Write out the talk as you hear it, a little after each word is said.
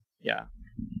yeah,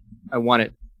 I want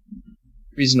it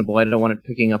reasonable. I don't want it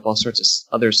picking up all sorts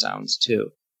of other sounds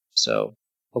too. So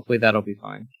hopefully that'll be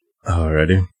fine.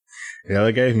 Alrighty. Yeah,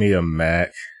 they gave me a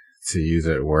Mac to use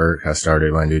at work. I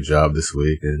started my new job this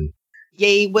week, and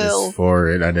yay, Will! For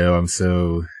it, I know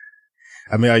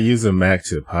I use a Mac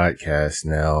to podcast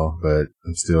now, but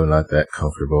I'm still not that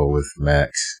comfortable with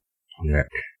Macs. Yeah.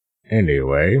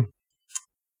 Anyway,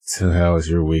 so how has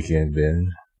your weekend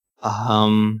been?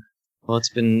 Well,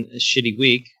 it's been a shitty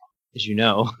week, as you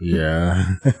know.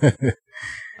 Yeah.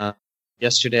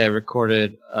 Yesterday I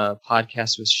recorded a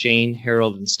podcast with Shane,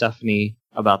 Harold, and Stephanie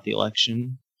about the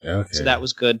election. Okay. So that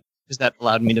was good, because that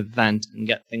allowed me to vent and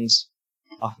get things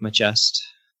off my chest.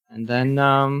 And then,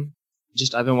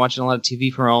 I've been watching a lot of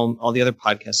TV for all the other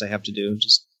podcasts I have to do,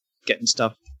 just getting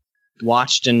stuff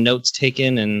watched and notes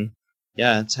taken, and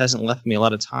yeah, it hasn't left me a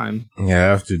lot of time. Yeah,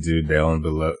 I have to do Down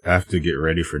Below. I have to get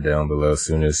ready for Down Below as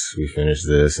soon as we finish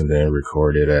this, and then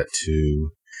record it at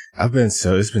 2.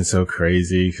 It's been so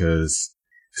crazy, because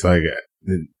it's like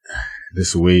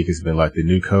this week it's been like the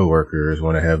new coworkers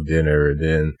want to have dinner.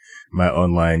 Then my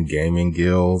online gaming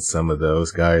guild, some of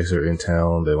those guys are in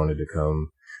town. They wanted to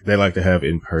come. They like to have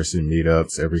in-person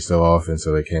meetups every so often,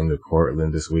 so they came to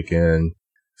Portland this weekend.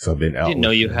 So I've been out. I didn't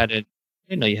know you had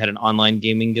an online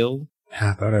gaming guild.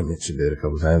 I thought I mentioned it a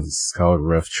couple times. It's called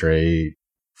Rough Trade.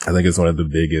 I think it's one of the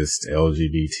biggest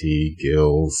LGBT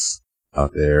guilds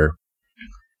out there.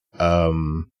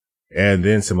 And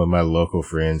then some of my local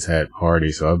friends had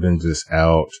parties, so I've been just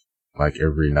out like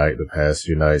every night the past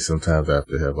few nights. Sometimes I have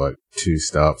to have like 2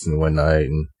 stops in one night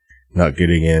and not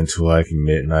getting in till like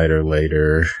midnight or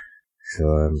later. So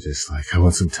I'm just like, I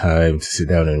want some time to sit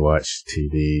down and watch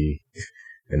TV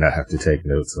and not have to take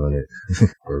notes on it.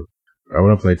 Or I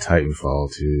want to play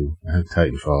Titanfall too. I have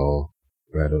Titanfall,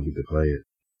 but I don't get to play it.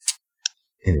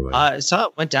 Anyway. I saw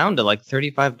it went down to like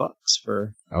 $35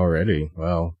 for... Already?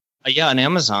 Wow. Yeah, on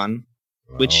Amazon,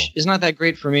 Wow. Which is not that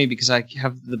great for me because I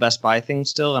have the Best Buy thing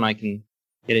still, and I can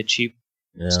get it cheap.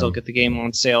 Yeah. Still get the game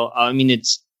on sale. I mean,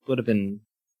 would have been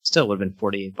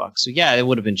 $48. So yeah, it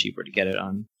would have been cheaper to get it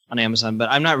on Amazon. But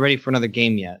I'm not ready for another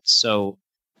game yet, so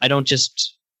I don't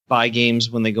just buy games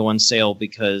when they go on sale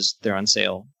because they're on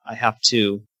sale. I have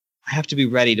to be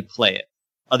ready to play it.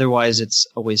 Otherwise, it's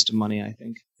a waste of money, I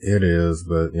think. It is,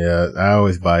 but yeah, I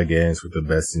always buy games with the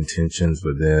best intentions,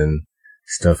 but then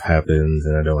stuff happens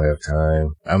and I don't have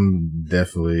time. I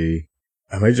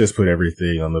may just put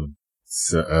everything on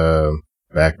the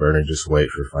back burner, just wait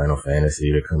for Final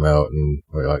Fantasy to come out in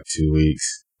like 2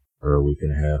 weeks or a week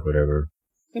and a half, whatever.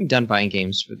 I'm done buying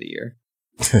games for the year.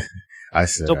 I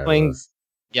said still playing. Was.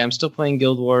 Yeah, I'm still playing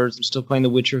Guild Wars. I'm still playing The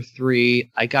Witcher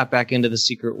 3. I got back into the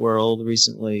Secret World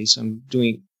recently, so I'm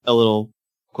doing a little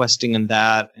questing in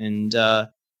that, and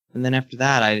then after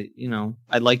that,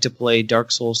 I'd like to play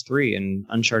Dark Souls 3 and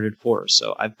Uncharted 4.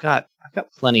 So I've got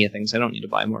plenty of things. I don't need to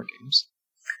buy more games.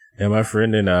 Yeah, my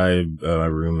friend and I, my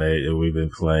roommate, we've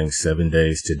been playing 7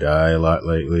 Days to Die a lot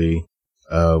lately,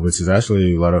 which is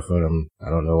actually a lot of fun. I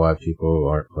don't know why people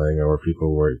aren't playing it or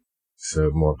people were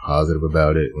so more positive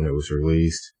about it when it was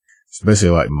released. Especially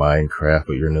like Minecraft,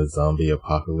 but you're in a zombie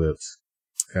apocalypse.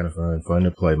 Kind of fun to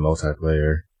play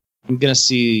multiplayer. I'm gonna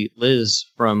see Liz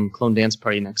from Clone Dance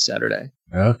Party next Saturday.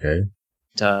 Okay.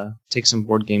 To take some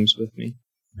board games with me.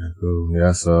 Yeah, cool. Yeah,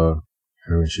 I saw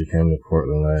her when she came to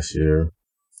Portland last year.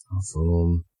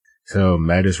 Awesome. So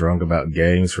Matt is wrong about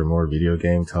games for more video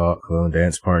game talk. Clone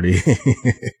Dance Party.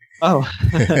 Oh.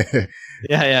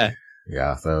 Yeah.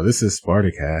 Yeah, so this is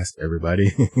Spartacast,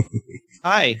 everybody.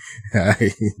 Hi.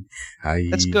 Hi.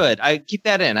 That's good. I keep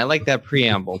that in. I like that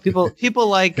preamble. People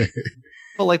like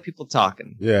people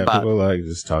talking. Yeah, people like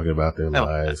just talking about their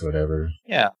lives, whatever.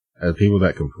 Yeah. People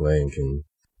that complain can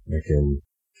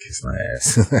kiss my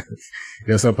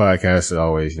ass. Some podcasts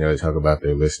always, they talk about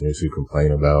their listeners who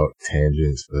complain about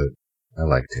tangents, but I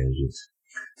like tangents.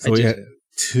 So we had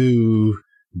 2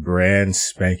 brand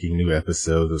spanking new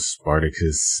episodes of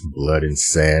Spartacus Blood and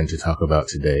Sand to talk about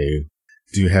today.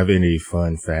 Do you have any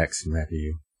fun facts,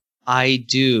 Matthew? I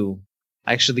do.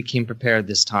 I actually came prepared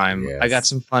this time. Yes. I got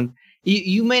some fun.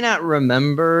 You may not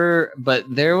remember, but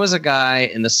there was a guy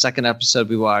in the second episode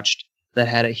we watched that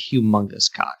had a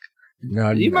humongous cock.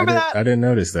 No, do you remember that? I didn't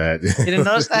notice that. You didn't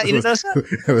notice that? You didn't notice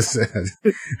that? It was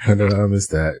sad. I don't know, I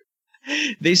missed that.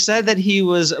 They said that he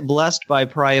was blessed by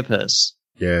Priapus.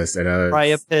 Yes, and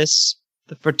Priapus,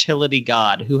 the fertility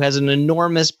god, who has an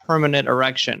enormous permanent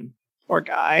erection. Poor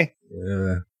guy.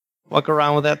 Yeah. Walk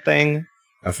around with that thing.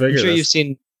 I figured. I'm sure you've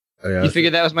seen. Yeah, you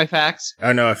figured that was my facts?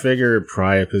 I know. I figured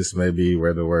Priapus may be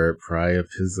where the word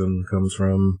priapism comes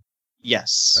from.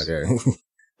 Yes. Okay.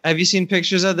 Have you seen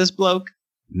pictures of this bloke?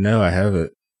 No, I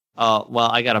haven't.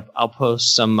 Well, I'll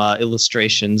post some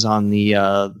illustrations on the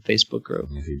Facebook group.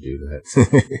 If you do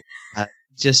that.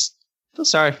 Just feel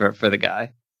sorry for the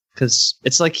guy, because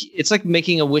it's like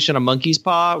making a wish on a monkey's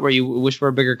paw, where you wish for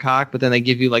a bigger cock, but then they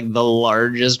give you like the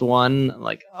largest one.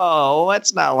 Like, oh,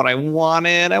 that's not what I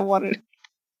wanted. I wanted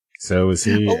So is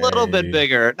he a little bit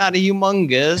bigger, not a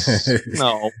humongous.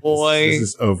 No, boy. This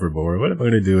is overboard. What am I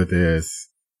going to do with this?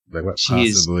 Like, what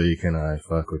possibly can I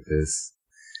fuck with this?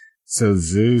 So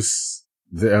Zeus,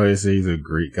 he's a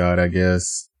Greek god, I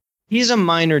guess. He's a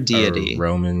minor deity. A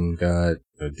Roman god,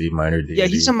 a minor deity. Yeah,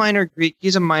 he's a minor Greek.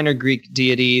 He's a minor Greek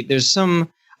deity.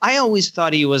 I always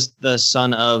thought he was the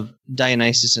son of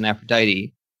Dionysus and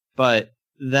Aphrodite, but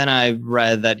then I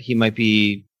read that he might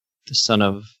be the son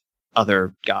of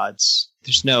other gods.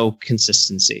 There's no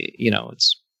consistency.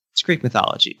 It's Greek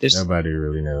mythology. Nobody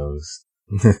really knows.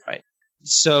 Right.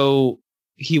 So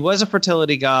he was a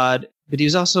fertility god, but he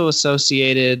was also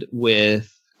associated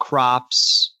with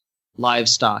crops,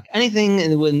 livestock,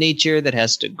 anything with nature that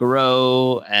has to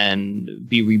grow and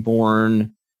be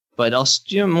reborn, but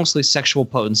also mostly sexual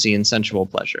potency and sensual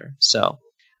pleasure. So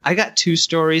I got two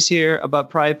stories here about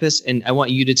Priapus, and I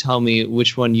want you to tell me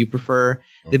which one you prefer.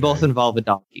 They both involve a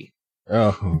donkey.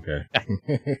 Oh, okay.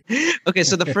 Okay,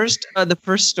 so the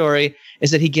first story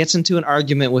is that he gets into an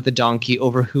argument with a donkey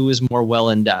over who is more well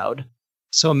endowed.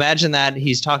 So imagine that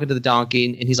he's talking to the donkey,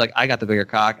 and he's like, "I got the bigger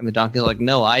cock," and the donkey's like,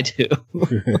 "No, I do."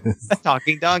 A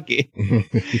talking donkey.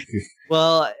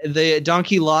 Well, the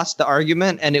donkey lost the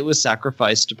argument, and it was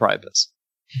sacrificed to Priapus.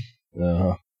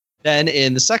 Uh-huh. Then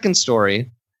in the second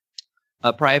story,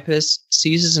 Priapus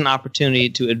seizes an opportunity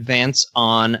to advance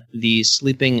on the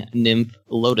sleeping nymph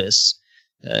Lotus.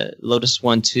 Lotus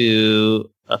went to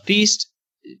a feast.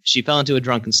 She fell into a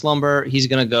drunken slumber. He's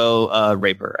going to go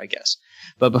rape her, I guess.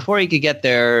 But before he could get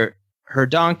there, her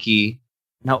donkey...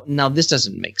 Now this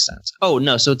doesn't make sense. Oh,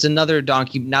 no, so it's another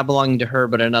donkey, not belonging to her,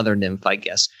 but another nymph, I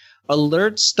guess.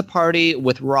 Alerts the party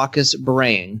with raucous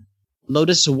braying.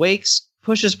 Lotus awakes,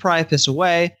 pushes Priapus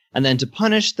away, and then to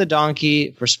punish the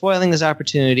donkey for spoiling his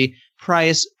opportunity,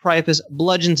 Priapus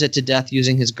bludgeons it to death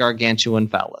using his gargantuan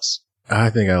phallus. I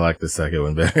think I like the second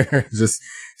one better. Just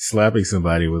slapping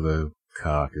somebody with a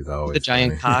cock is always the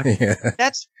giant funny. cock. Yeah.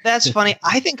 That's funny.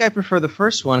 I think I prefer the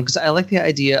first one because I like the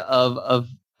idea of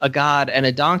a god and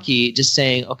a donkey just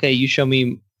saying, "Okay, you show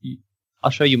me,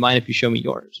 I'll show you mine if you show me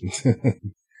yours."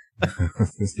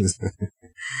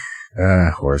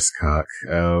 Horse cock.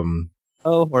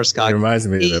 Horse cock. It reminds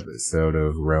me of the episode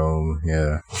of Rome.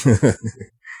 Yeah.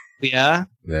 Yeah.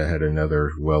 That had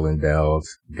another well-endowed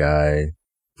guy.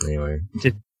 Anyway.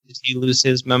 Did he lose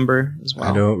his member as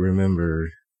well? I don't remember.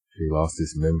 He lost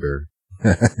his member.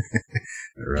 That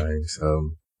rhymes.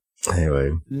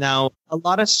 Anyway. Now, a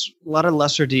lot of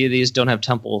lesser deities don't have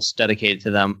temples dedicated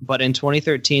to them, but in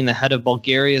 2013, the head of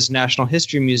Bulgaria's National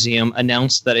History Museum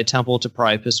announced that a temple to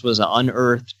Priapus was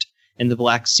unearthed in the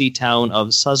Black Sea town of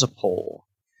Sozopol.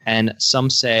 And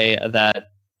some say that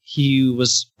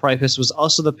Priapus was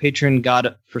also the patron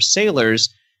god for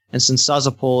sailors, and since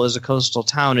Sozopol is a coastal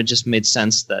town, it just made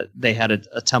sense that they had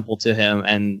a temple to him,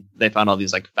 and they found all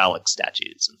these like phallic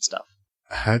statues and stuff.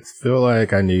 I feel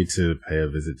like I need to pay a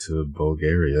visit to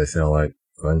Bulgaria. They sound like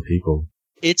fun people.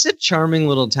 It's a charming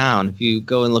little town. If you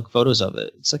go and look photos of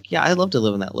it, it's like, yeah, I'd love to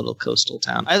live in that little coastal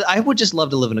town. I would just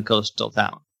love to live in a coastal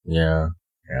town. Yeah.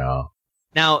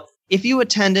 Now, if you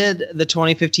attended the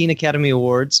 2015 Academy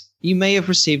Awards, you may have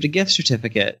received a gift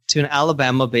certificate to an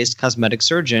Alabama-based cosmetic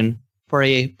surgeon for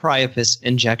a Priapus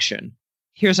injection.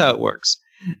 Here's how it works.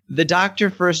 The doctor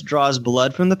first draws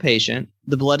blood from the patient.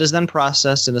 The blood is then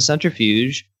processed in a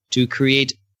centrifuge to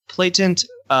create platelet-rich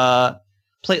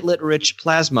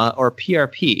plasma, or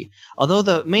PRP. Although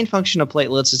the main function of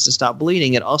platelets is to stop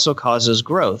bleeding, it also causes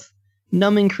growth.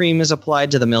 Numbing cream is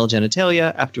applied to the male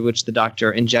genitalia, after which the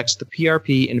doctor injects the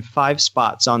PRP in 5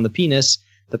 spots on the penis.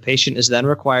 The patient is then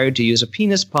required to use a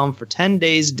penis pump for 10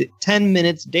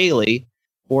 minutes daily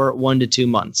for 1 to 2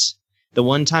 months. The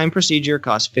one-time procedure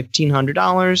costs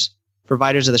 $1,500.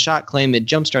 Providers of the shot claim it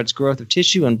jumpstarts growth of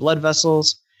tissue and blood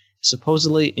vessels,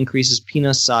 supposedly increases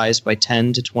penis size by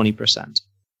 10 to 20%.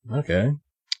 Okay.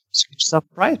 So get yourself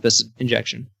a Priapus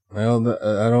injection. Well,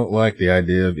 I don't like the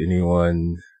idea of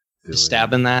anyone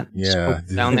stabbing that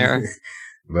down there.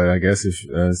 But I guess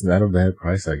it's not a bad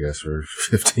price, I guess, for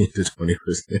 15 to 20%.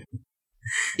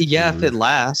 Yeah, if it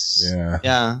lasts.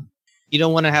 Yeah. You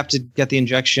don't want to have to get the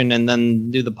injection and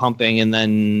then do the pumping, and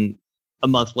then a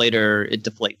month later it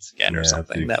deflates again or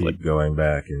something. That would going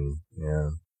back and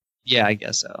Yeah, I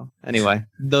guess so. Anyway,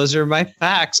 those are my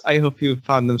facts. I hope you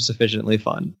found them sufficiently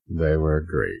fun. They were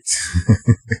great.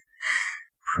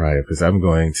 Priapus. I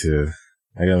mean,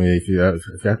 if you have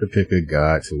to pick a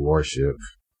god to worship,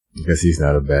 I guess he's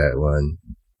not a bad one.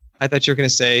 I thought you were going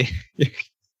to say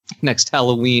next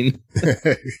Halloween.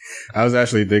 I was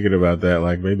actually thinking about that.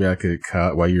 Like, maybe I could,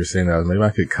 while you were saying that, maybe I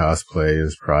could cosplay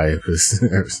as Priapus.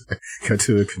 Go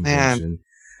to a convention. Man,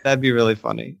 that'd be really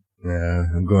funny. Yeah,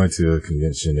 I'm going to a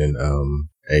convention in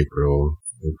April.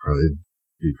 It'd probably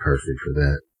be perfect for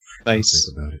that. Nice.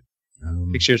 Think about it.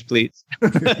 Pictures, please.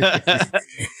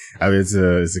 I mean, it's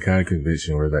a kind of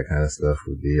convention where that kind of stuff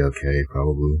would be okay,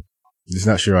 probably. Just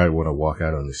not sure I'd want to walk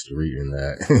out on the street in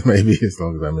that. Maybe as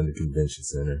long as I'm in the convention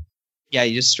center. Yeah,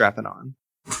 you just strap it on.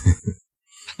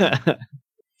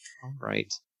 All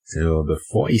right. So the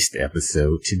Foist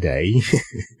episode today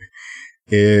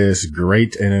is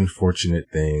Great and Unfortunate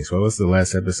Things. What was the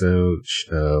last episode?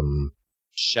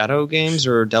 Shadow Games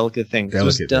or Delicate Things?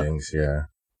 Delicate Things, yeah.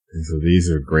 And so these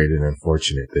are Great and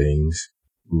Unfortunate Things.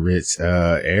 It's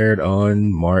aired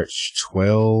on March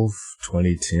 12,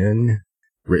 2010.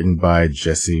 Written by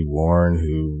Jesse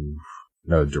Warren,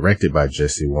 directed by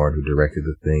Jesse Warren, who directed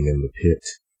The Thing in the Pit.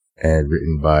 And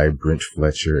written by Brent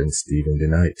Fletcher and Stephen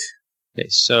DeKnight. Okay,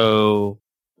 so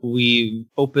we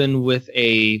open with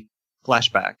a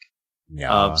flashback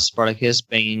of Spartacus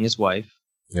banging his wife.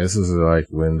 This is like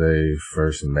when they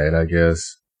first met, I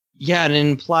guess. Yeah, and it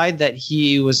implied that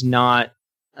he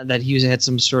had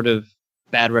some sort of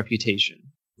bad reputation.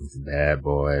 He's a bad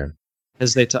boy.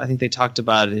 As I think they talked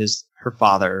about her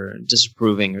father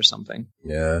disapproving or something.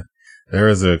 Yeah. There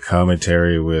was a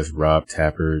commentary with Rob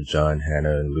Tapper, John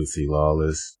Hannah, and Lucy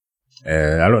Lawless.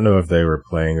 And I don't know if they were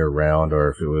playing around or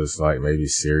if it was like maybe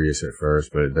serious at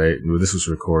first, but this was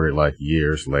recorded like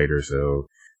years later, so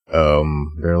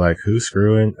they're like, who's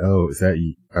screwing? Oh,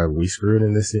 are we screwing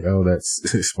in this scene? Oh, that's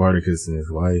Spartacus and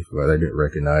his wife. But they didn't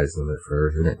recognize them at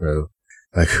first. They didn't know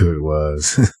like who it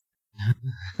was.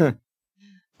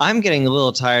 I'm getting a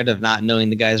little tired of not knowing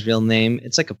the guy's real name.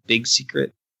 It's like a big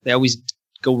secret. They always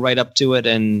go right up to it,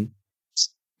 and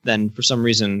then for some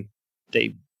reason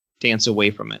they dance away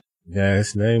from it. Yeah,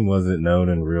 his name wasn't known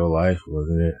in real life,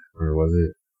 wasn't it? Or was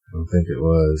it? I don't think it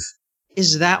was.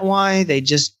 Is that why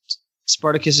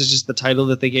Spartacus is just the title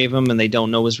that they gave him and they don't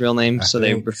know his real name, so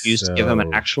they refuse to give him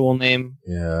an actual name?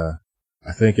 Yeah.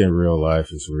 I think in real life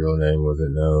his real name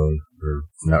wasn't known or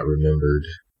not remembered.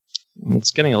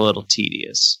 It's getting a little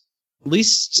tedious. At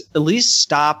least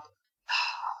stop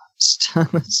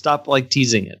like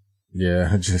teasing it.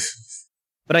 Yeah, just.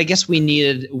 But I guess we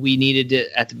needed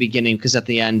it at the beginning because at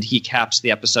the end he caps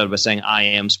the episode by saying, "I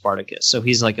am Spartacus." So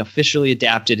he's like officially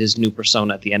adapted his new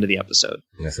persona at the end of the episode.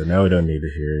 Yeah, so now we don't need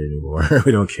to hear it anymore.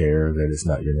 We don't care that it's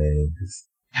not your name.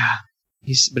 Yeah,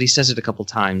 but he says it a couple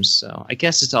times, so I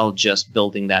guess it's all just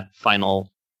building that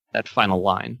final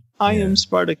line. I am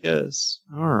Spartacus.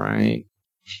 All right.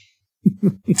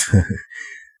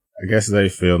 I guess they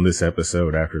filmed this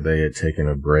episode after they had taken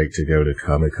a break to go to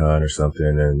Comic-Con or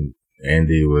something, and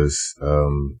Andy was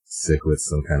sick with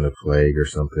some kind of plague or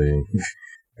something.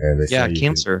 And they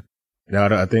cancer. No,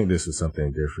 I think this was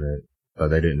something different.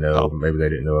 They didn't know. Oh. Maybe they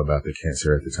didn't know about the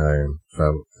cancer at the time, if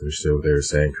I understood what they were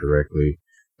saying correctly.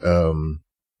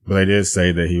 But they did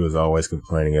say that he was always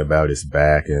complaining about his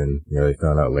back, and they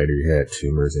found out later he had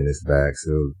tumors in his back.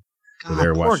 So God, they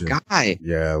were watching, poor guy.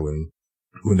 Yeah, when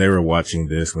they were watching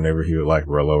this, whenever he would like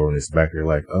roll over on his back, they're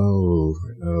like, "Oh,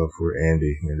 poor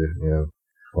Andy,"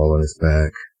 fall on his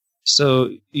back.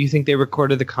 So you think they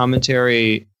recorded the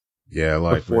commentary? Yeah,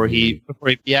 like before he.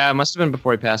 Yeah, it must have been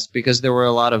before he passed, because there were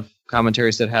a lot of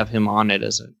commentaries that have him on it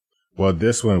as a. Well,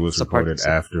 this one was recorded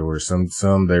afterwards.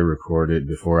 Some they recorded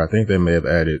before. I think they may have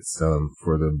added some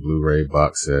for the Blu-ray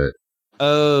box set.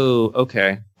 Oh,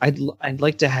 okay. I'd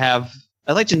like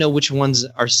to know which ones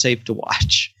are safe to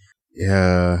watch.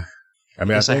 Yeah, I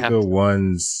mean, I think the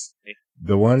ones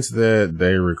that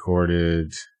they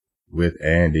recorded with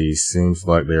Andy seems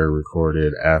like they were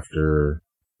recorded after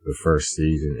the first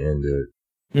season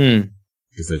ended.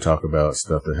 Because they talk about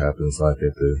stuff that happens like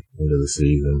at the end of the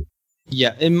season.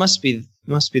 Yeah, it must be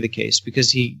the case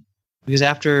because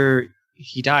after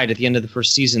he died at the end of the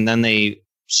first season, then they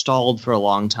stalled for a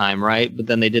long time, right? But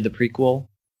then they did the prequel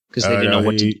because they didn't know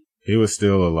what to do. He was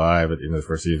still alive at the end of the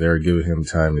first season. They were giving him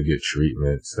time to get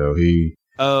treatment, so he.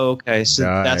 Oh, okay. So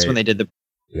that's when they did the.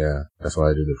 Yeah, that's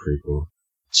why I did the prequel.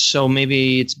 So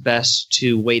maybe it's best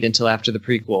to wait until after the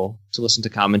prequel to listen to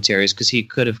commentaries, because he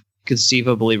could have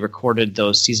conceivably recorded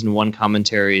those season 1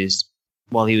 commentaries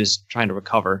while he was trying to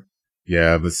recover.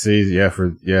 Yeah, but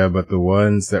but the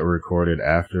ones that were recorded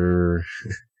after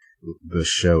the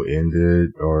show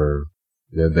ended, or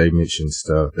they mention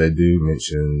stuff. They do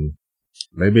mention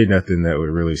maybe nothing that would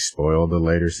really spoil the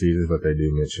later seasons, but they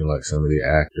do mention like some of the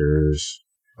actors.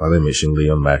 Or they mention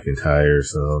Liam McIntyre,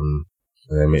 and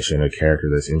they mention a character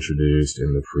that's introduced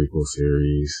in the prequel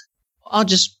series. I'll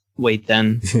just wait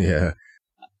then. Yeah.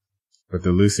 But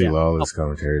the Lucy Lawless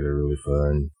commentaries are really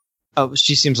fun. Oh,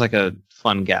 she seems like a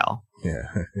fun gal. Yeah.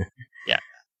 Yeah,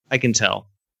 I can tell.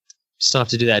 Still have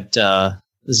to do that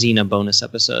Xena bonus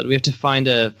episode. We have to find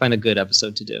a good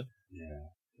episode to do. Yeah.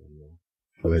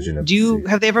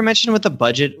 Have they ever mentioned what the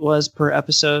budget was per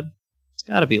episode? It's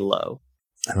got to be low.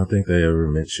 I don't think they ever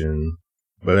mention,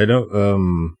 but they don't.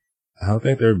 I don't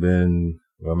think there have been.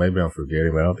 Well, maybe I'm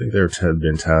forgetting, but I don't think there have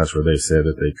been times where they said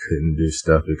that they couldn't do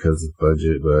stuff because of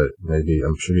budget. But maybe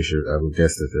I'm pretty sure. I would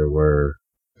guess that there were.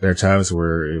 There are times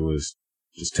where it was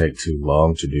just take too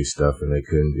long to do stuff, and they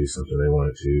couldn't do something they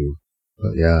wanted to.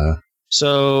 But yeah.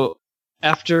 So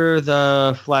after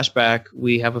the flashback,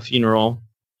 we have a funeral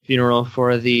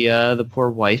for the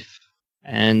poor wife.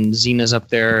 And Xena's up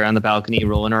there on the balcony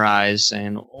rolling her eyes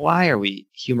saying, why are we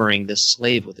humoring this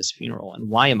slave with this funeral? And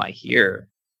why am I here?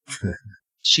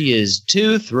 She is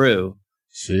too through.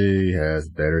 She has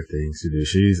better things to do.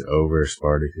 She's over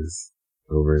Spartacus,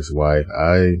 over his wife.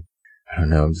 I don't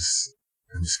know. I'm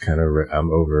just kind of, I'm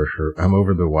over her. I'm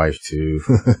over the wife too.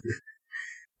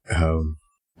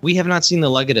 We have not seen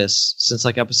the Legatus since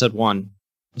like episode 1.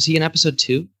 Was he in episode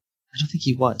 2? I don't think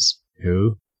he was.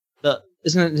 Who?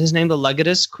 Isn't his name the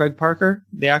Legatus? Craig Parker,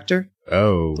 the actor?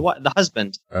 Oh. The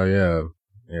husband. Oh, yeah.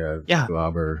 Yeah.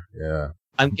 Glauber. Yeah.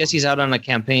 I guess he's out on a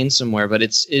campaign somewhere, but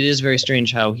it is very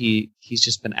strange how he's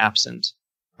just been absent.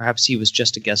 Perhaps he was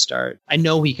just a guest star. I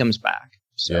know he comes back.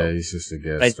 So. Yeah, he's just a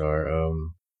guest star.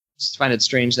 Just find it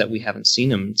strange that we haven't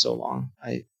seen him in so long.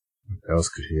 What else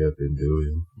could he have been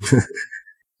doing?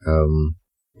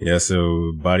 Yeah,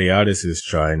 so Badiatus is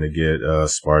trying to get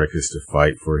Spartacus to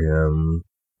fight for him.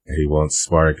 He wants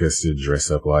Spartacus to dress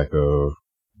up like a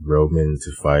Roman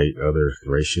to fight other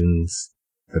Thracians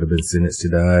that have been sentenced to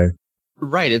die.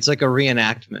 Right, it's like a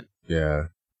reenactment. Yeah.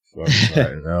 So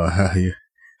I'm no, I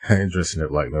ain't dressing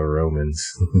up like no Romans.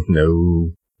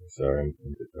 No. Sorry.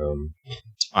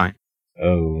 It's fine.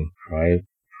 Oh,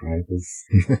 Priapus.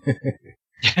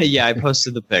 Yeah, I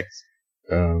posted the pics.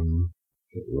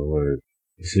 Good Lord.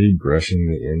 Is he brushing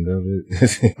the end of it?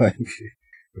 Is he like,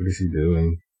 what is he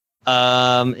doing?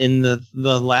 In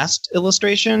the last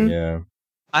illustration? Yeah.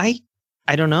 I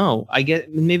don't know. I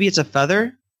get maybe it's a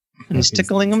feather and he's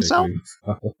tickling himself.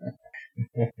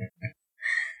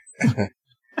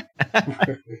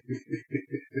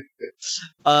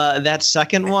 That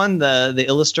second one, the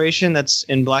illustration that's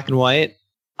in black and white,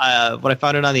 when I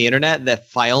found it on the internet, that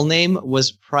file name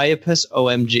was Priapus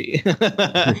OMG.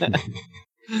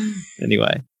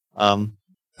 Anyway,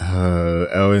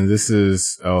 and this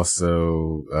is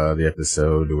also the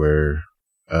episode where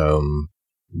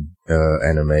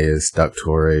Animeus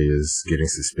Doctore is getting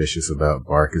suspicious about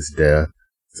Barca's death,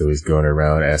 so he's going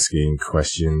around asking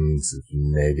questions of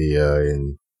Naevia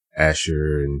and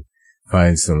Asher and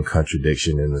finds some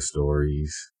contradiction in the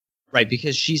stories. Right,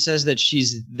 because she says that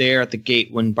she's there at the gate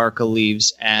when Barca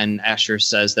leaves, and Asher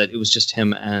says that it was just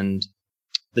him and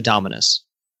the Dominus.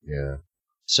 Yeah.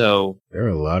 So there are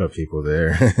a lot of people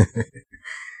there.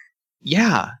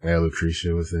 Yeah. Yeah,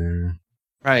 Lucretia was there.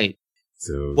 Right.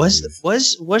 So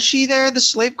was she there, the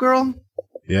slave girl?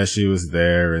 Yeah, she was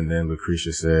there, and then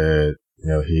Lucretia said,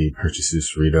 he purchased his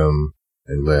freedom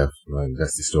and left. Like,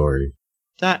 that's the story.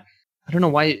 I don't know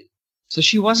why. So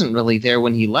she wasn't really there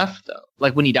when he left, though.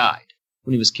 Like when he died,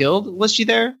 when he was killed. Was she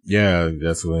there? Yeah,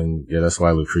 that's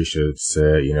why Lucretia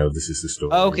said, this is the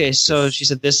story. Oh, okay, so she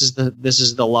said this is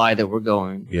the lie that we're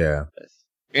going. Yeah. With.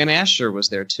 And Asher was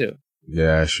there too.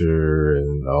 Yeah, Asher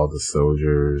and all the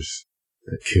soldiers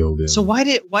that killed him. So why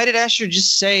did Asher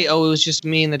just say, "Oh, it was just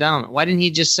me and the Dominant"? Why didn't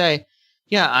he just say,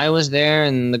 "Yeah, I was there,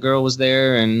 and the girl was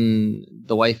there, and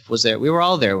the wife was there. We were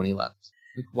all there when he left"?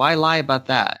 Like, why lie about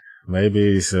that?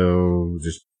 Maybe so.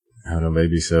 I don't know.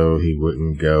 Maybe so he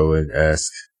wouldn't go and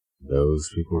ask those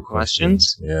people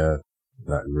questions. Yeah,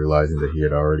 not realizing that he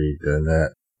had already done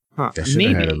that. Huh. They should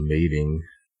have had a meeting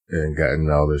and gotten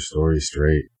all their stories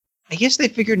straight. I guess they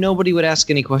figured nobody would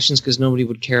ask any questions because nobody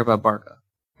would care about Barca.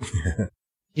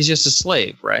 He's just a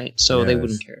slave, right? So they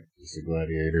wouldn't care. He's a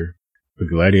gladiator. But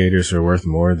gladiators are worth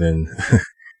more than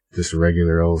just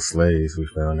regular old slaves. We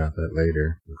found out that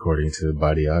later, according to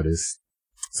Badiatus.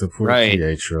 So poor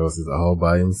Pietros is all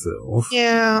by himself.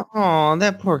 Yeah, aw,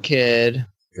 that poor kid.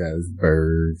 Got his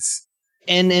birds.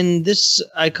 And in this,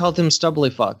 I called him Stubbly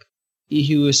Fuck.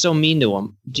 He was so mean to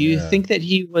him. Do you think that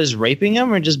he was raping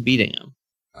him or just beating him?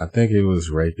 I think he was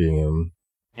raping him.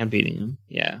 And beating him,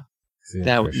 yeah. I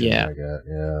got,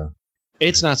 yeah.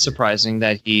 It's not surprising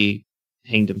that he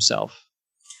hanged himself.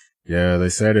 Yeah, they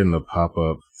said in the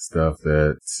pop-up stuff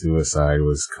that suicide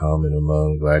was common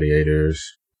among gladiators.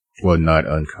 Well, not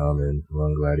uncommon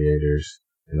among gladiators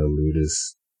in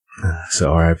Ludus.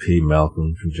 So R.I.P.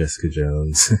 Malcolm from Jessica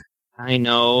Jones. I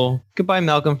know. Goodbye,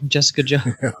 Malcolm from Jessica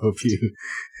Jones. I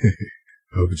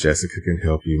hope Jessica can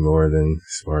help you more than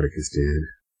Spartacus did.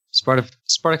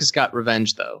 Spartacus got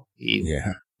revenge, though. He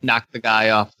Yeah. knocked the guy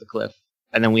off the cliff.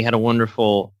 And then we had a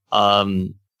wonderful, how do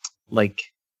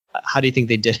you think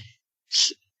they did it?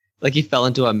 Like he fell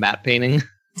into a matte painting.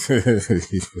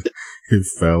 He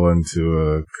fell into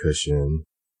a cushion,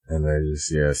 and they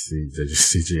just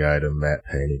CGI'd a matte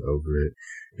painting over it.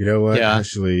 You know what? Yeah.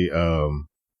 Actually, I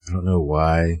don't know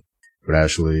why, but I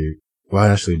actually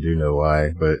do know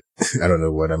why, but I don't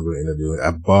know what I'm going to end up doing.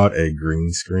 I bought a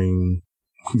green screen.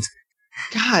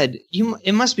 God,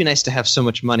 it must be nice to have so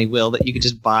much money, Will, that you could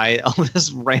just buy all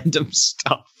this random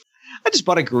stuff. I just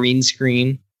bought a green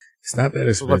screen. It's not that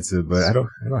expensive, but I don't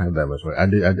have that much money. I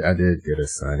did get a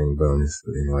signing bonus,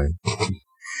 but anyway.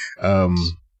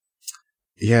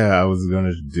 Yeah, I was gonna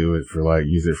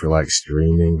use it for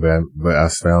streaming, but I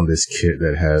found this kit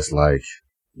that has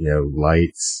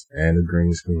lights and a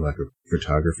green screen, like a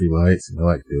photography lights, and I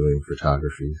like doing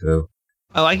photography, so.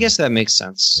 Oh, I guess that makes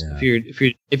sense. Yeah.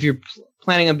 If you're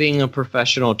planning on being a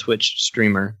professional Twitch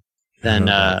streamer, then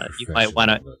you might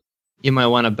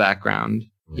want a background.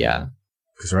 Yeah.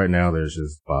 Because right now there's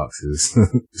just boxes.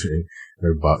 There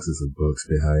are boxes of books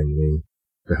behind me,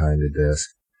 behind the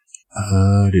desk.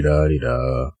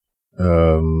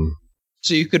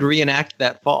 So you could reenact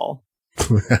that fall.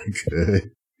 I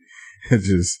could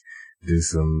just do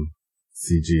some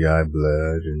CGI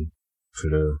blood and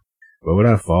but would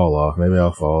I fall off? Maybe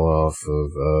I'll fall off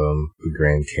of the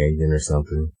Grand Canyon or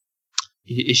something.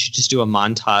 You should just do a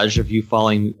montage of you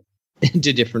falling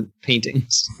into different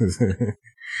paintings.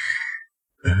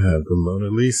 The Mona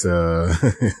Lisa.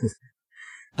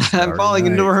 I'm falling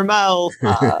into her mouth.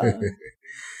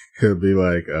 It'll be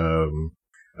like,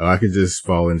 I could just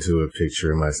fall into a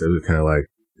picture of myself. It was kind of like,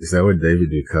 is that what David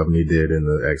Duchovny did in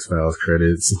the X-Files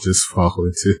credits? Just fall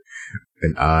into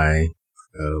an eye.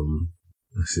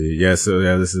 Let's see. Yeah, so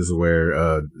this is where,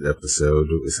 I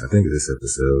think this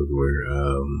episode where,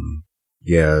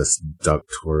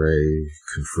 Doctore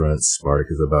confronts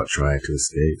Spartacus about trying to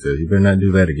escape. So you better not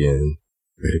do that again.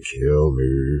 Better kill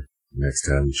me next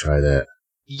time you try that.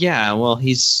 Yeah, well,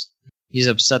 he's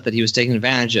upset that he was taken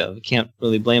advantage of. Can't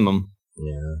really blame him.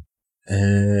 Yeah.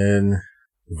 And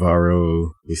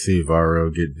we see Varro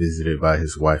get visited by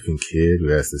his wife and kid, who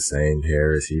has the same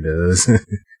hair as he does.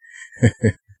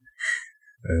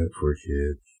 Poor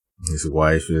kid. His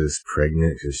wife is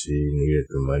pregnant because she needed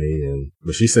the money,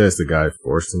 but she says the guy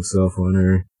forced himself on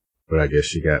her, but I guess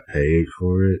she got paid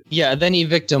for it. Yeah, then he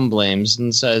victim blames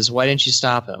and says, "Why didn't you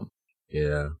stop him?"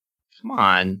 Yeah. Come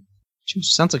on.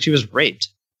 Sounds like she was raped.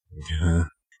 Yeah.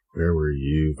 Where were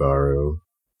you, Varro?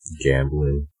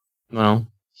 Gambling. Well,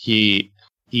 he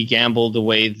gambled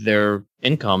away their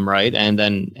income, right? And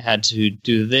then had to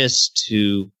do this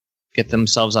to get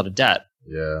themselves out of debt.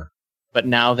 Yeah. But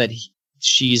now that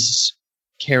she's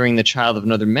carrying the child of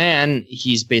another man,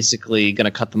 he's basically going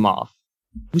to cut them off,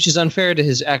 which is unfair to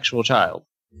his actual child.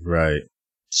 Right.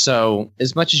 So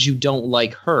as much as you don't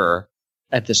like her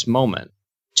at this moment,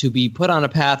 to be put on a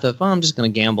path of, I'm just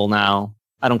going to gamble now.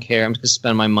 I don't care. I'm just going to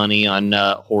spend my money on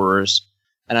horrors,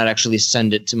 and I'd actually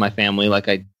send it to my family like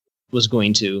I was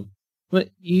going to. But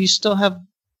you still have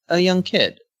a young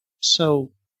kid,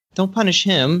 so don't punish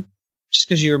him just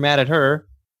because you were mad at her.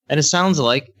 And it sounds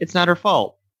like it's not her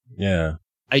fault. Yeah.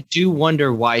 I do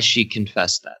wonder why she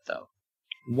confessed that, though.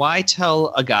 Why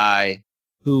tell a guy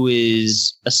who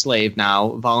is a slave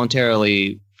now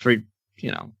voluntarily for,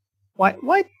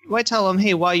 why tell him,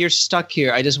 hey, while you're stuck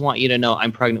here, I just want you to know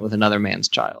I'm pregnant with another man's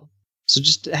child. So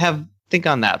just think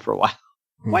on that for a while.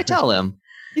 Why tell him?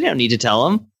 You don't need to tell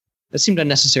him. That seemed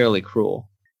unnecessarily cruel.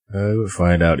 I would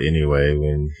find out anyway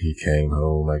when he came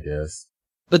home, I guess.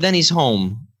 But then he's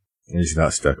home. And he's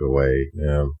not stuck away,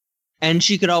 yeah. And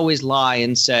she could always lie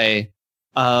and say,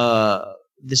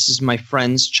 this is my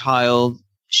friend's child.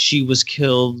 She was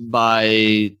killed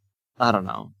by, I don't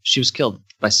know. She was killed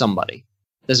by somebody.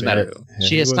 Doesn't matter who.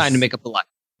 She has time to make up the lie.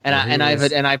 And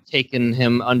I've taken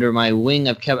him under my wing.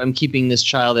 I'm keeping this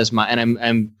child as mine, and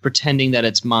I'm pretending that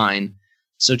it's mine.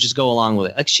 So just go along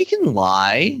with it. Like, she can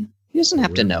lie. He doesn't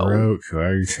have to know. Broke. Why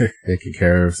are you taking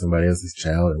care of somebody else's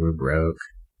child and we're broke?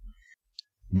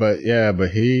 But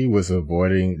he was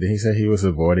avoiding, he said he was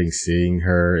avoiding seeing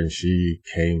her, and she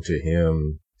came to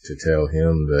him to tell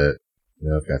him that,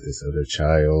 I've got this other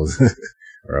child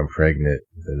or I'm pregnant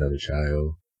with another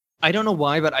child. I don't know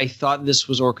why, but I thought this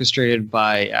was orchestrated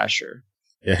by Asher.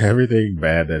 Yeah, everything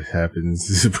bad that happens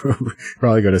is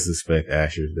probably going to suspect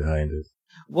Asher's behind it.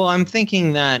 Well, I'm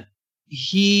thinking that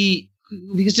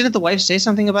because didn't the wife say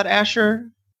something about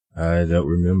Asher? I don't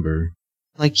remember.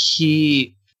 Like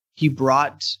he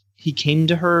came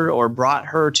to her or brought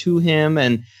her to him,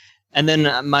 and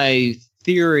then my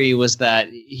theory was that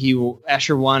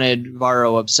Asher wanted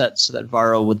Varro upset so that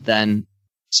Varro would then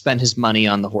spend his money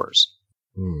on the horse.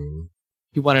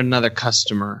 He wanted another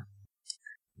customer.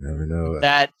 Never know.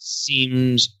 That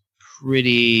seems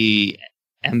pretty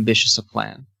ambitious a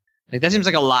plan. Like that seems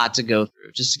like a lot to go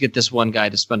through just to get this one guy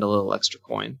to spend a little extra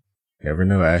coin. Never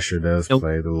know. Asher does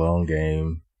play the long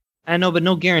game. I know, but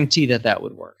no guarantee that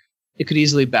would work. It could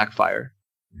easily backfire.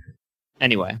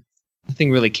 Anyway,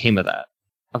 nothing really came of that,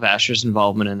 of Asher's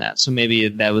involvement in that. So maybe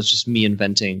that was just me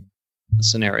inventing a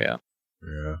scenario.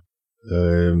 Yeah.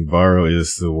 Varro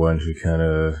is the one who kind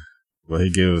of, he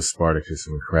gives Spartacus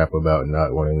some crap about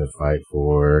not wanting to fight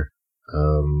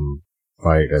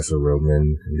as a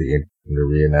Roman in the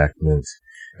reenactment.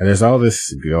 And there's all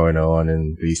this going on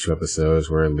in these 2 episodes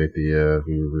where Ilithyia,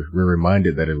 we're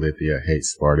reminded that Ilithyia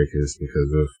hates Spartacus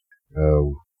because of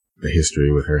the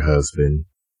history with her husband.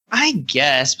 I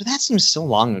guess, but that seems so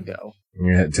long ago.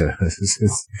 Yeah, it does.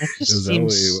 It just only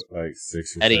seems like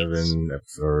 6 or 7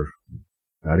 episodes, or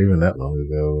not even that long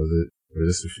ago, was it? Or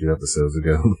just a few episodes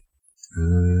ago.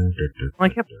 I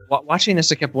kept watching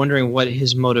this. I kept wondering what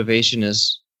his motivation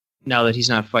is now that he's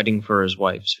not fighting for his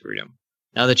wife's freedom.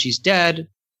 Now that she's dead,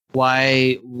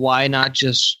 why not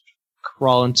just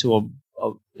crawl into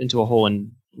a hole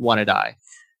and want to die?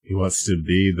 He wants to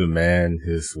be the man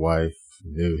his wife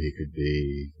knew he could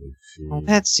be. If she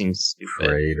that seems stupid.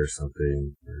 Prayed or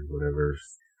something, or whatever.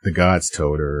 The gods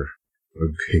told her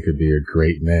he could be a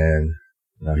great man.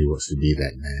 Now he wants to be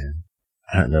that man.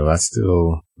 I don't know. I'm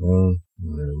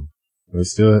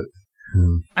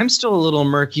still a little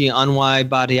murky on why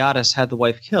Batiatus had the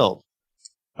wife killed.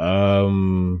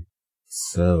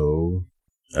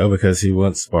 Because he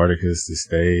wants Spartacus to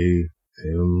stay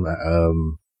him.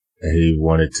 And he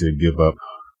wanted to give up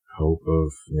hope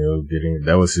of,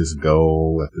 that was his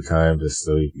goal at the time, just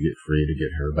so he could get free to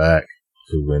get her back,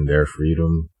 to win their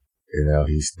freedom. And now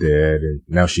he's dead, and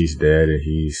now she's dead, and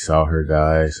he saw her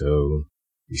die, so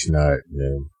he's not,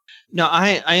 No,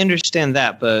 I understand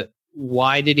that, but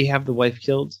why did he have the wife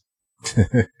killed?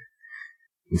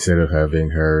 Instead of having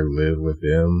her live with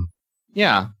them?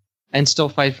 Yeah, and still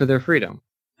fight for their freedom.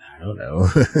 I don't know.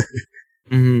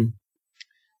 Mm-hmm.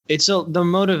 The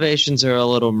motivations are a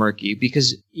little murky,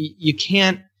 because you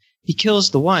can't, he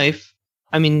kills the wife.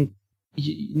 I mean,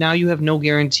 now you have no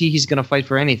guarantee he's going to fight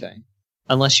for anything.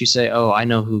 Unless you say, oh, I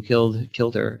know who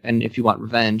killed her, and if you want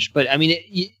revenge. But, I mean,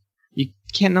 you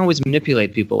can't always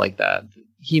manipulate people like that.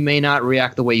 He may not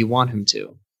react the way you want him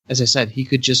to. As I said, he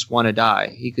could just want to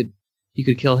die. He could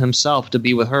kill himself to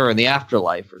be with her in the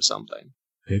afterlife or something.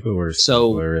 People were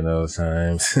simpler in those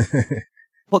times.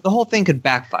 Well, the whole thing could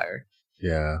backfire.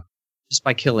 Yeah. Just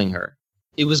by killing her.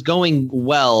 It was going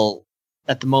well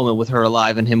at the moment with her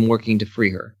alive and him working to free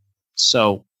her.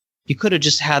 So he could have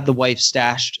just had the wife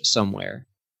stashed somewhere,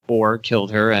 or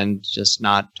killed her and just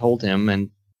not told him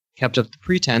and kept up the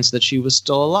pretense that she was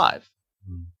still alive.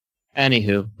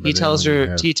 Anywho, he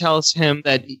tells him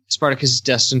that Spartacus is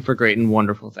destined for great and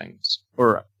wonderful things,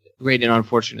 or great and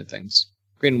unfortunate things.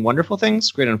 Great and wonderful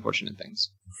things, great and unfortunate things.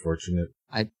 Unfortunate.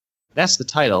 That's the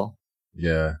title.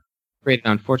 Yeah. Great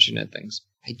and unfortunate things.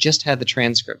 I just had the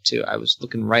transcript too. I was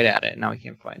looking right at it, and now I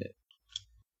can't find it.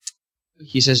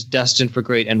 He says destined for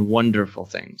great and wonderful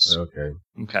things. Okay.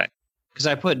 Because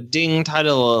I put ding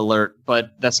title alert,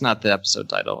 but that's not the episode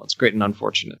title. It's great and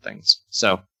unfortunate things.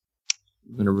 So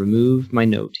I'm going to remove my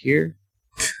note here.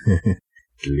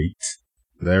 Delete.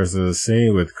 There's a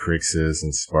scene with Crixus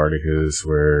and Spartacus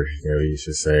where, he's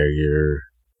just saying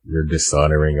you're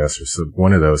dishonoring us, or so,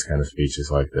 one of those kind of speeches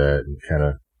like that, and kind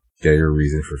of get your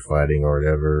reason for fighting or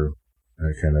whatever.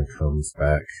 That kind of comes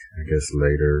back, I guess,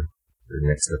 later.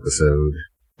 Next episode.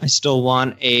 I still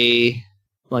want a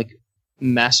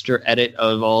master edit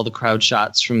of all the crowd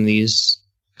shots from these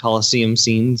Colosseum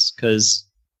scenes, because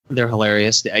they're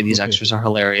hilarious. These extras are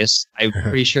hilarious. I'm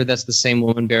pretty sure that's the same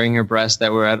woman bearing her breast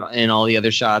that were in all the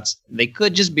other shots. They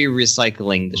could just be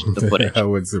recycling the footage.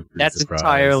 That's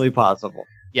entirely possible.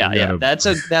 Yeah. That's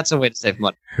a way to save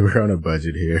money. We're on a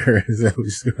budget here, so we're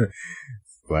just gonna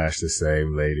flash the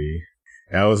same lady.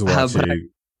 I was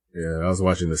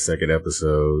watching the second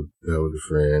episode with a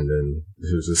friend, and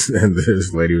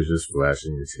this lady was just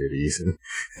flashing her titties, and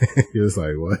he was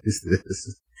like, "What is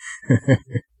this?"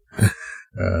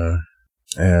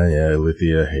 And yeah,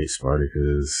 Lithia hates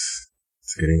Spartacus.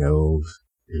 It's getting old,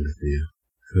 Lithia.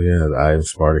 So yeah, the I Am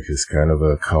Spartacus kind of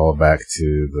a callback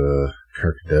to the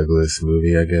Kirk Douglas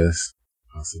movie, I guess.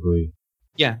 Possibly.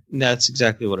 Yeah, that's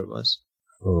exactly what it was.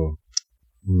 Oh.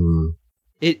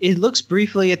 It looks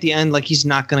briefly at the end like he's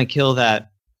not going to kill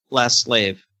that last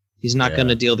slave. He's not going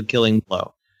to deal the killing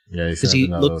blow. Yeah, because he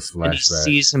looks and he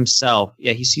sees himself.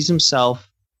 Yeah, he sees himself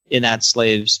in that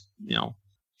slave's. So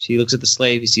he looks at the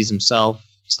slave. He sees himself.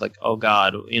 He's like, "Oh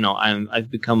God,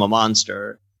 I've become a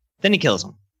monster." Then he kills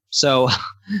him. So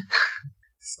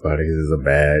Spartacus is a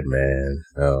bad man.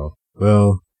 Oh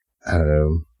well, I don't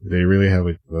know. They really have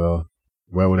a well.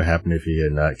 What would have happened if he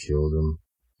had not killed him?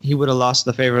 He would have lost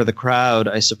the favor of the crowd,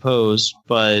 I suppose.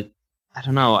 But I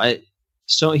don't know.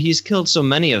 So he's killed so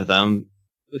many of them.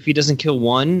 If he doesn't kill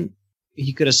one,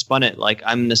 he could have spun it like,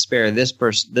 I'm going to spare this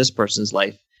person's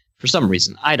life for some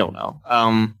reason. I don't know.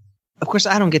 Of course,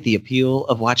 I don't get the appeal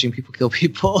of watching people kill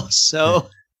people. So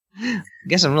I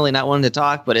guess I'm really not one to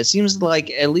talk. But it seems like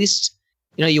at least,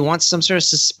 you want some sort of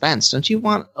suspense. Don't you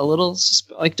want a little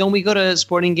like, don't we go to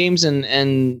sporting games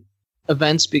and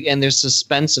events and there's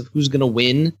suspense of who's going to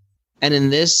win? And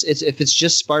in this, if it's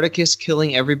just Spartacus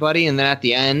killing everybody and then at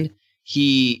the end,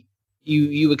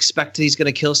 you expect he's going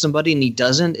to kill somebody and he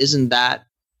doesn't. Isn't that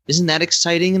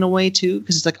exciting in a way too?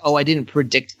 Because it's like, oh, I didn't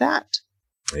predict that.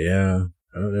 Yeah,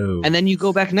 I don't know. And then you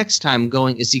go back next time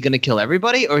going, is he going to kill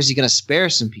everybody or is he going to spare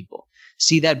some people?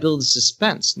 See, that builds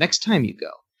suspense next time you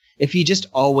go. If he just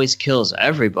always kills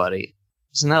everybody,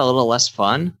 isn't that a little less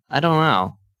fun? I don't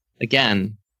know.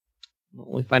 Again, don't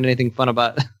we find anything fun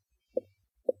about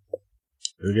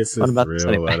Who gets the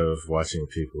thrill out of watching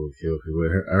people kill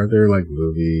people? Aren't there like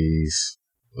movies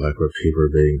like where people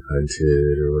are being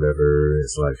hunted or whatever?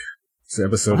 It's like it's an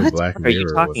episode of Black Mirror. What are you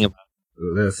talking about?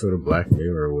 That episode of Black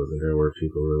Mirror, wasn't there, where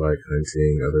people were like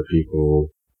hunting other people?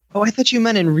 Oh, I thought you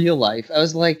meant in real life. I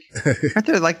was like, aren't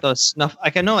there like those snuff?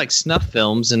 Like I know like snuff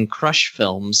films and crush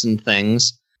films and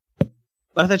things.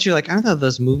 But I thought you were like, aren't there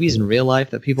those movies in real life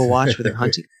that people watch where they're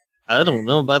hunting? I don't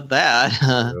know about that.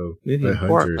 Maybe in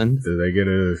Portland. Do they get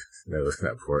no, it's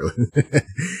not Portland.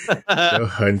 No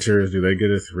hunters, do they get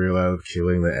a thrill out of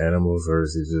killing the animals, or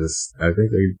is it just? I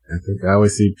think I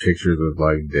always see pictures of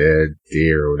like dead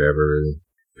deer or whatever, and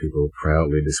people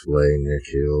proudly displaying their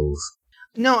kills.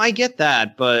 No, I get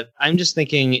that, but I'm just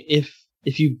thinking if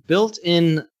you built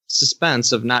in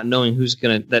suspense of not knowing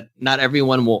that not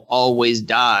everyone will always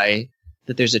die,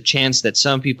 that there's a chance that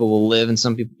some people will live and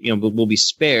some people, will be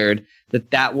spared,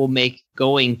 that will make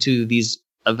going to these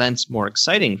events more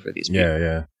exciting for these people.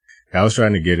 Yeah. I was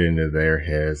trying to get into their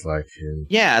heads, like in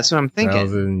that's what I'm thinking.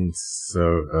 Over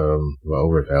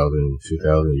 2,000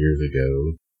 years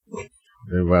ago.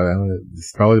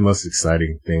 It's probably the most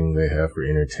exciting thing they have for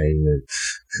entertainment,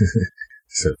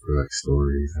 except for like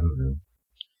stories. I don't know.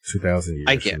 2,000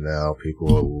 years from now, people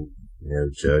will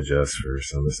judge us for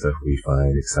some of the stuff we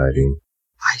find exciting.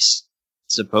 I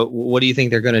suppose. What do you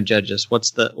think they're going to judge us? What's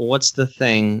the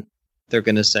thing they're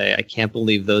going to say? I can't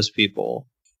believe those people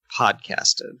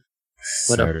podcasted.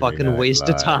 What a fucking waste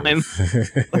of time.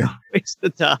 What a waste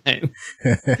of time.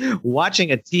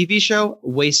 Watching a TV show,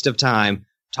 waste of time.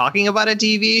 Talking about a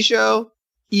TV show,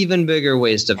 even bigger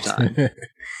waste of time.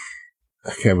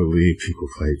 I can't believe people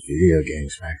played video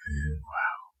games back then.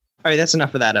 Wow. All right, that's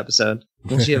enough for that episode.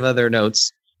 Unless you have other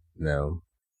notes. No.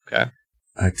 Okay.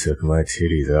 I took my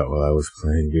titties out while I was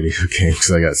playing video games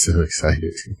because I got so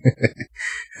excited.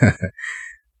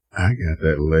 I got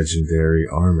that legendary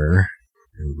armor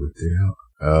and whipped it out.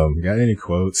 Got any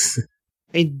quotes?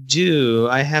 I do.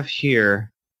 I have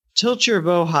here. Tilt your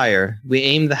bow higher. We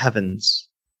aim the heavens.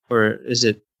 Or is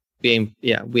it we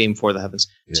aim for the heavens.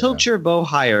 Yeah. Tilt your bow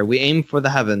higher. We aim for the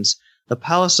heavens. The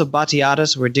palace of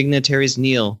Batiatus where dignitaries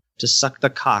kneel to suck the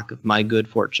cock of my good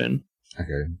fortune.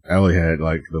 Okay. I only had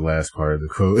like the last part of the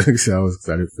quote, so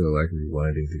I didn't feel like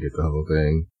rewinding to get the whole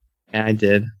thing. Yeah, I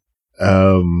did.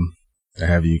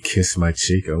 Have you kissed my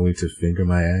cheek only to finger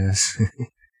my ass?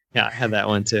 Yeah, I had that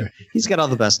one too. He's got all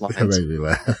the best lines. That made me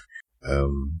laugh.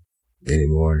 Any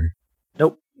more?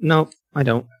 Nope, I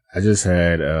don't. I just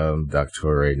had,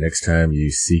 Doctore, next time you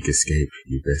seek escape,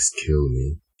 you best kill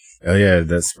me. Oh yeah,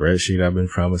 that spreadsheet I've been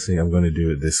promising, I'm going to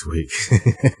do it this week.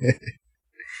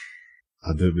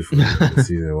 I'll do it before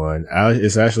season 1.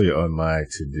 It's actually on my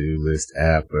to-do list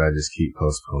app, but I just keep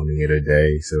postponing it a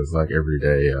day. So it's like every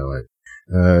day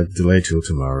I delay till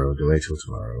tomorrow.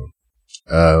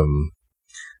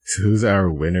 So who's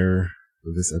our winner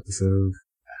of this episode?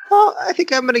 Well, I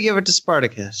think I'm going to give it to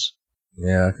Spartacus.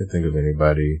 Yeah, I could think of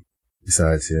anybody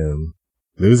besides him.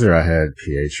 Loser, I had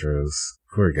Pietros.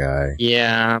 Poor guy.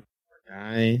 Yeah, poor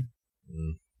guy.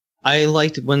 Mm. I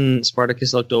liked when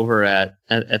Spartacus looked over at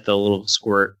the little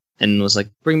squirt and was like,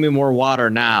 "Bring me more water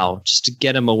now," just to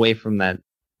get him away from that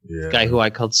guy who I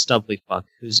called Stubbly Fuck,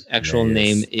 whose actual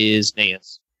name is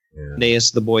Naeus. Yeah.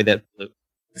 Naeus, the boy that flew.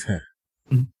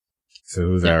 So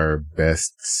who's our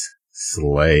best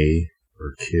slay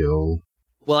or kill?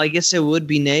 Well, I guess it would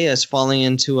be Naeus falling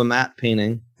into a matte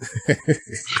painting.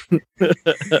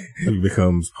 He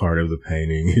becomes part of the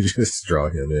painting. You just draw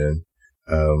him in.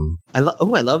 I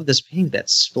love this pink. That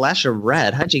splash of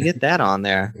red. How'd you get that on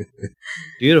there?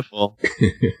 Beautiful.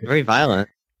 Very violent.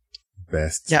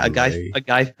 Best. Yeah, a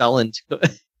guy fell into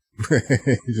it.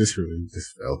 He just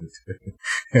fell into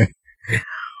it.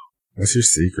 What's your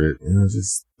secret?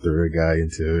 Just throw a guy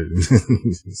into it.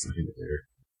 Just leave it there.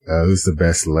 Who's the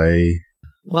best lay?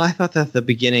 Well, I thought that the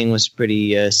beginning was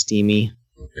pretty steamy.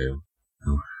 Okay.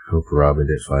 Hope Robin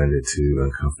didn't find it too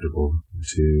uncomfortable.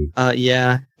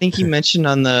 Yeah. I think he mentioned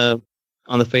on the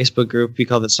Facebook group he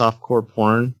called it softcore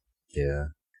porn. Yeah.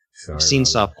 Sorry, I've seen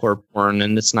Robin. softcore porn,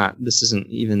 and this isn't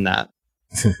even that.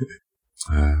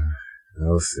 That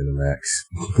was Cinemax.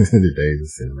 The days of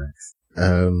Cinemax.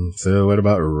 So what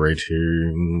about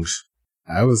ratings?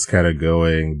 I was kind of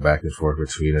going back and forth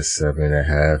between a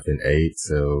 7.5 and 8,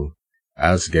 so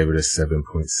I just gave it a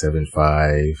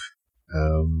 7.75.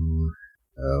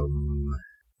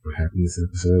 What happened this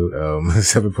episode?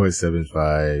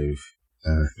 7.75,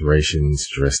 Thracians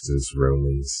dressed as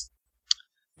Romans.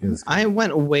 I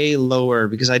went way lower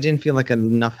because I didn't feel like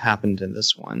enough happened in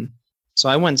this one. So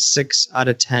I went 6 out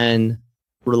of 10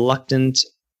 reluctant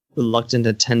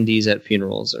attendees at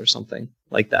funerals or something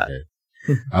like that. Okay.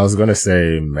 I was going to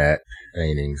say matte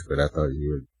paintings, but I thought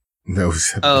you would know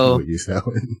something what you said.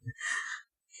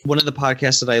 One of the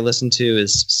podcasts that I listen to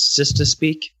is Sista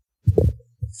Speak.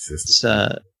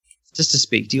 Sista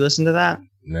Speak. Do you listen to that?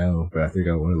 No, but I think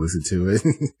I want to listen to it.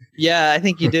 Yeah, I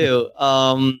think you do.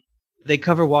 They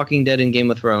cover Walking Dead and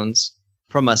Game of Thrones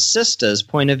from a Sista's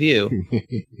point of view.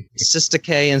 Sista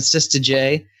K and Sista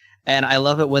J. And I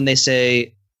love it when they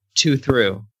say two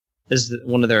through. This is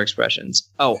one of their expressions.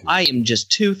 Oh, I am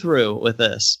just two through with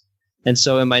this. And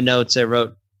so in my notes, I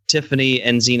wrote Tiffany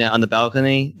and Xena on the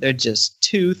balcony. They're just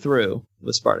two through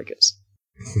with Spartacus.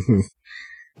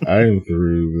 I am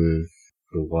through with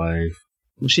the wife.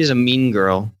 Well, she's a mean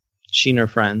girl. She and her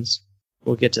friends.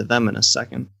 We'll get to them in a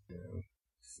second.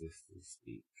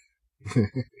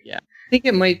 Yeah. I think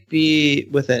it might be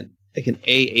with an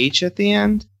AH at the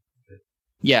end.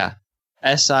 Yeah.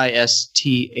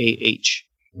 SISTAH.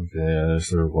 Okay,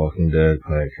 that's a Walking Dead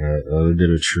podcast. They did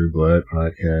a True Blood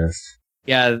podcast.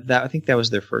 Yeah, I think that was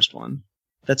their first one.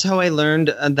 That's how I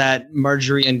learned that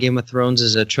Marjorie in Game of Thrones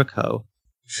is a trick hoe.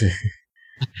 She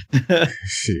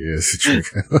is a trick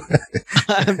hoe.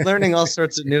 I'm learning all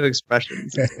sorts of new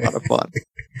expressions. It's a lot of fun.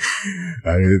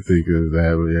 I didn't think of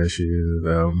that, but yeah, she is.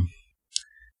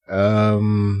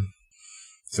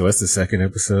 So what's the second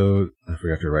episode? I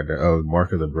forgot to write that. Oh,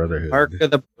 Mark of the Brotherhood. Mark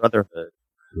of the Brotherhood.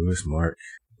 Who is Mark?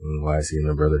 And why is he in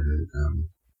the Brotherhood?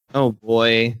 Oh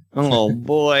boy. Oh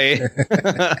boy.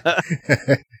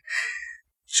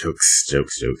 Jokes.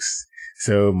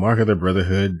 So Mark of the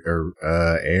Brotherhood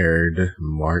aired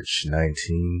March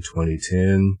 19,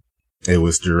 2010. It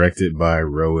was directed by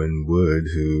Rowan Wood,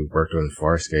 who worked on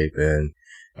Farscape, and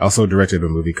also directed a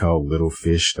movie called Little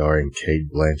Fish starring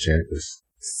Cate Blanchett. It's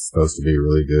supposed to be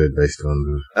really good based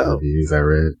on the reviews I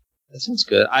read. That sounds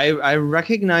good. I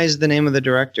recognize the name of the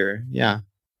director. Yeah.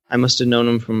 I must have known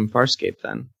him from Farscape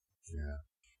then. Yeah.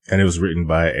 And it was written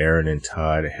by Aaron and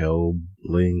Todd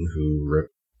Helbling, written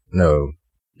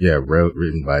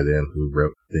by them, who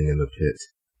wrote Thing in the Pit.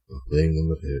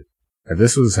 And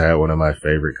this had one of my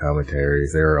favorite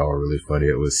commentaries. They were all really funny.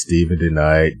 It was Stephen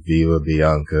DeKnight, Viva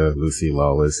Bianca, Lucy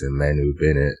Lawless, and Manu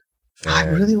Bennett. And I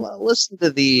really want to listen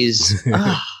to these.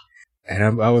 And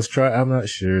I'm not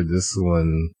sure this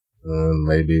one,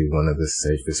 maybe one of the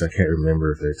safest. I can't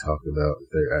remember if they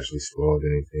actually spoiled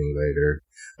anything later.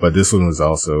 But this one was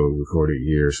also recorded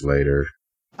years later.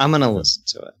 I'm going to listen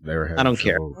to it. I don't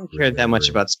care. I don't care that much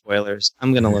about spoilers.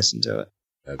 I'm going to listen to it.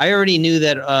 Okay. I already knew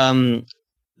that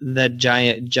that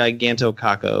giant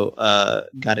Gigantokako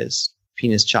got his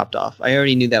penis chopped off. I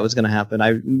already knew that was going to happen.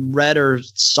 I read or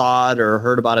saw it or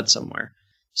heard about it somewhere.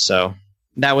 So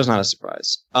that was not a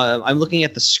surprise. I'm looking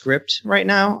at the script right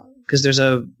now because there's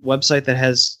a website that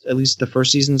has at least the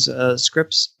first season's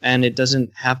scripts, and it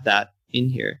doesn't have that in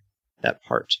here, that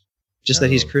part. Just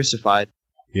that he's crucified.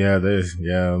 Yeah, they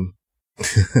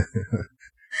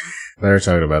were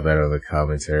talking about that on the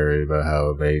commentary about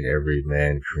how it made every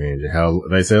man cringe. How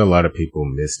they said a lot of people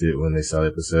missed it when they saw the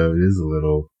episode. It is a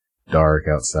little dark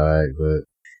outside, but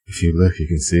If you look, you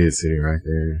can see it sitting right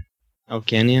there. Oh,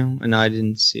 can you? No, I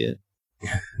didn't see it.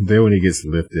 Then when he gets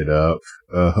lifted up,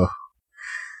 the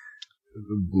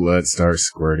blood starts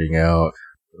squirting out.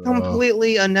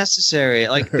 Completely unnecessary.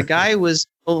 Like, the guy was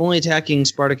only attacking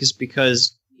Spartacus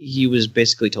because he was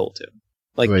basically told to.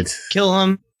 Like, kill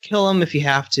him if you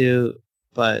have to,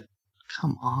 but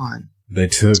come on. They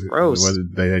took, gross.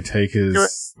 They take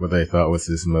what they thought was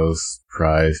his most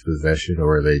prized possession, or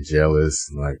were they jealous?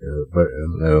 Like, but I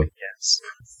don't know. Yes.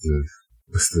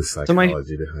 What's the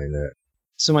psychology behind that?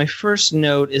 So my first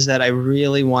note is that I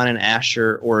really want an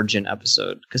Asher origin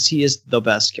episode, because he is the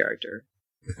best character.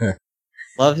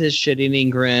 Love his shit-eating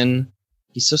grin.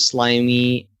 He's so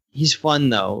slimy. He's fun,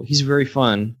 though. He's very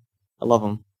fun. I love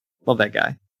him. Love that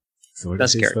guy. So what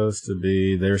is he supposed to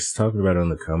be? They're talking about it on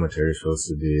the commentary. Supposed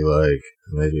to be like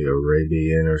maybe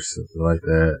Arabian or something like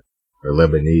that, or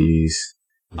Lebanese.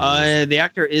 The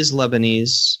actor is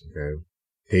Lebanese. Okay.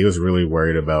 He was really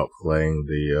worried about playing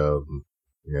the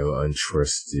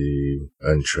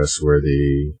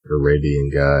untrustworthy Arabian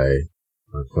guy,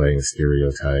 or playing a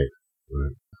stereotype.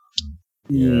 But,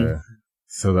 yeah.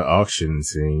 So the auction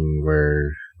scene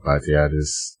where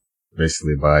Batiatus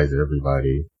basically buys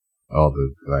everybody, all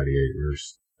the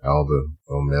gladiators, all the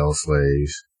male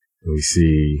slaves. And we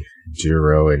see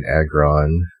Jiro and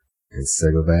Agron and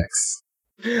Segovax.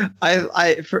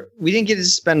 We didn't get to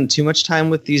spend too much time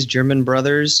with these German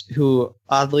brothers who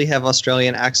oddly have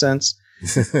Australian accents,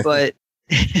 but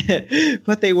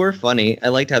but they were funny. I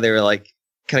liked how they were like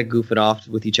kind of goofing off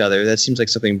with each other. That seems like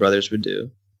something brothers would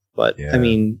do. But yeah. I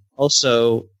mean,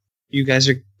 also, you guys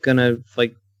are gonna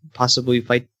like possibly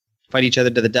fight each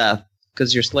other to the death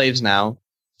because you're slaves now.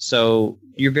 So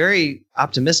you're very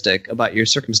optimistic about your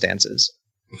circumstances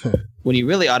when you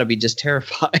really ought to be just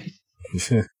terrified.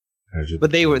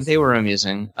 But they were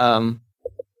amusing.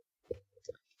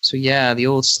 So yeah, the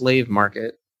old slave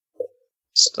market.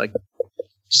 Just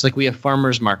like we have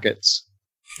farmers markets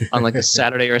on like a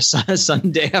Saturday or a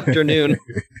Sunday afternoon.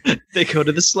 They go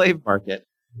to the slave market.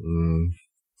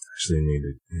 Actually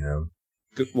needed,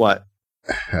 What?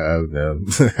 I don't know.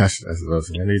 I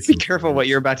need Be careful fruit. What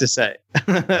you're about to say. I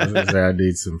was going to say I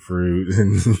need some fruit,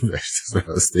 and that's just what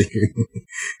I was thinking.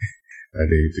 I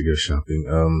need to go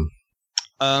shopping.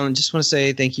 Just want to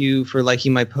say thank you for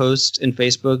liking my post in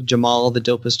Facebook. Jamal, the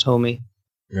dopest homie.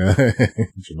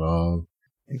 Jamal.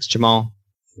 Thanks, Jamal.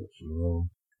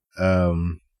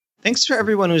 Thanks for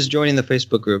everyone who's joining the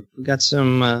Facebook group. We got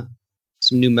some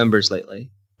new members lately.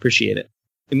 Appreciate it.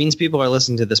 It means people are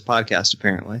listening to this podcast,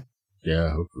 apparently.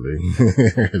 Yeah, hopefully.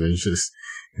 They're just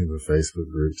in the Facebook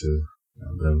group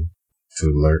to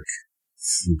lurk.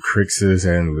 Crixus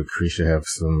and Lucretia have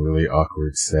some really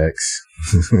awkward sex.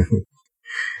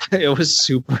 It was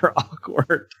super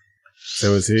awkward.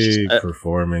 So is he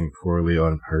performing poorly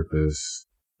on purpose?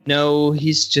 No,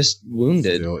 he's just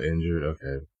wounded. Still injured?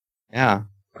 Okay. Yeah.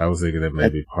 I was thinking that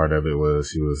maybe part of it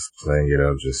was he was playing it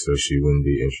up just so she wouldn't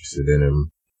be interested in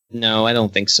him. No, I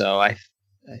don't think so. I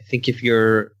think if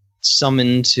you're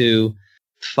summoned to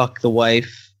fuck the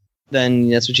wife, then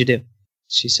that's what you do.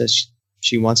 She says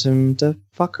she wants him to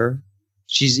fuck her.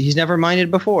 He's never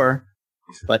minded before,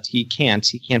 but he can't.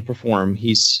 He can't perform.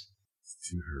 He's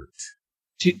too hurt.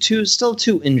 Still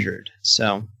too injured.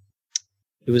 So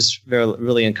it was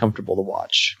really uncomfortable to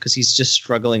watch because he's just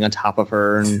struggling on top of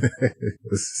her, and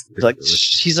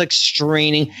he's like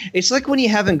straining. It's like when you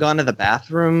haven't gone to the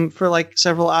bathroom for like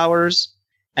several hours,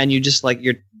 and you just like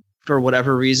for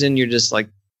whatever reason you're just like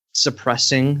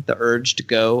suppressing the urge to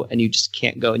go, and you just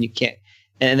can't go, and you can't,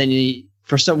 and then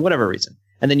for some whatever reason,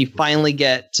 and then you finally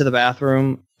get to the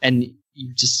bathroom, and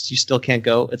you still can't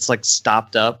go. It's like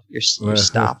stopped up. You're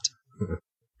stopped, and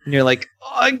you're like,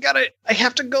 oh, I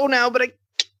have to go now, but I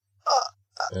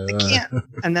can't.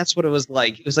 And that's what it was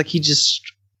like. It was like he just,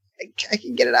 I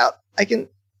can get it out. I can't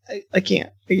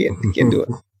do it.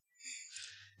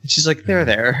 And she's like, they're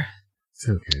there. It's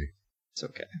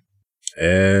okay.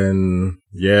 And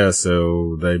yeah,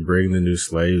 so they bring the new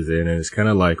slaves in, and it's kind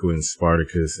of like when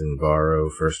Spartacus and Varro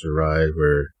first arrived,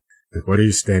 where, like, what are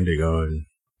you standing on?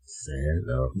 Sand?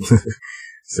 No.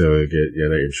 So we get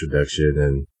their introduction,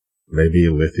 and maybe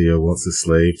Lithia wants a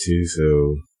slave too,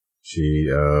 so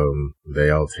they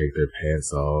all take their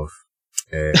pants off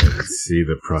and see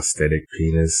the prosthetic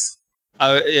penis.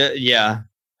 Yeah.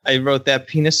 I wrote that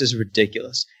penis is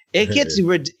ridiculous.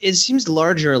 It seems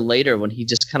larger later when he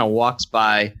just kind of walks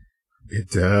by. It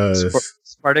does.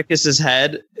 Spartacus's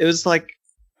head. It was like,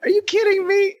 are you kidding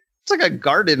me? It's like a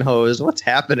garden hose. What's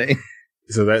happening?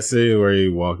 So that scene where he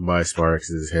walked by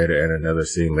Spartacus's head and another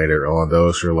scene later on,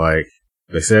 those are like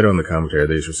they said on the commentary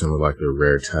these were some of like the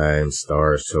rare times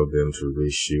Stars told them to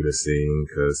reshoot a scene,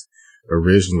 because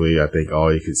originally I think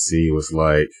all you could see was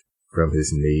like from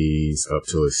his knees up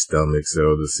to his stomach,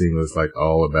 so the scene was like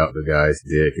all about the guy's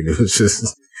dick, and it was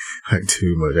just like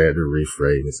too much. I had to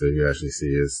reframe it so you could actually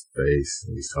see his face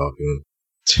when he's talking.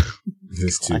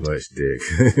 Just too much dick.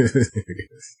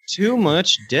 Too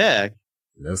much dick?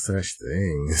 No such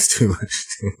thing. It's too much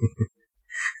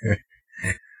dick.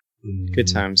 Good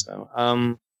times, though.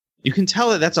 You can tell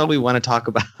that that's all we want to talk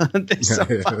about on this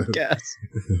podcast.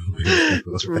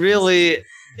 It's really,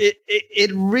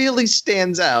 it really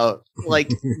stands out.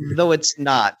 Like, though it's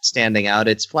not standing out,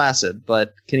 it's flaccid.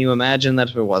 But can you imagine that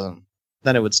if it wasn't,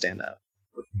 then it would stand out?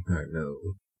 I know.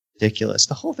 Ridiculous.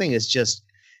 The whole thing is just,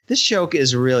 this show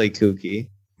is really kooky.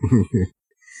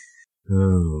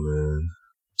 Oh man.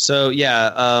 So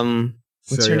yeah,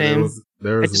 what's her name?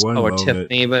 There was one moment.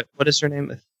 Tiffany, but what is her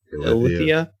name?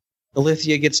 Alithia.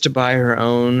 Alithia gets to buy her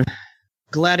own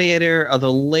gladiator,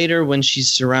 although later when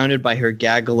she's surrounded by her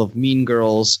gaggle of mean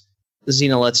girls,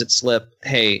 Xena lets it slip,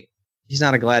 hey, he's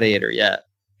not a gladiator yet.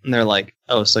 And they're like,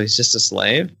 oh, so he's just a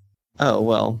slave? Oh,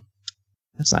 well,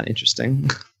 that's not interesting.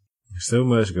 There's so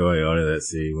much going on in that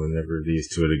scene. Whenever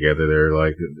these two are together, they're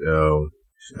like,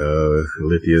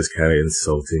 Lithia's kind of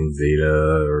insulting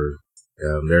Xena, or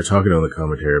they're talking on the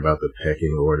commentary about the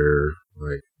pecking order,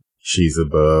 like she's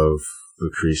above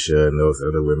Lucretia and those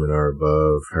other women are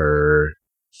above her.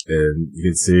 And you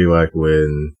can see like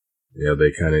when,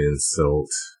 they kind of insult,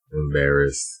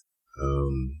 embarrass,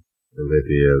 Olivia,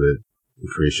 that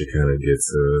Lucretia kind of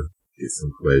gets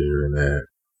some pleasure in that.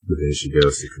 But then she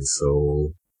goes to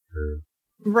console her.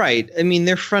 Right. I mean,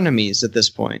 they're frenemies at this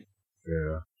point.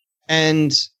 Yeah.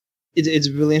 And it's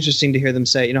really interesting to hear them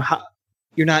say, how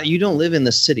you don't live in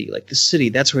the city. Like the city,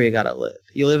 that's where you gotta live.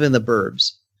 You live in the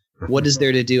burbs. What is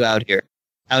there to do out here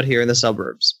in the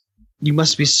suburbs? You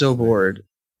must be so bored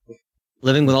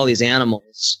living with all these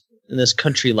animals in this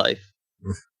country life.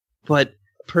 But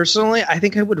personally, I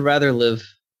think I would rather live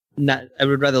in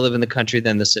the country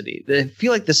than the city. I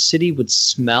feel like the city would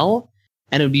smell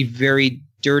and it would be very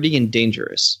dirty and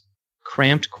dangerous.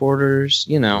 Cramped quarters,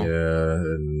 Yeah.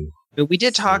 And but we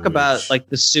did talk about like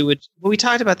the sewage. We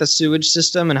talked about the sewage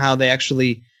system and how they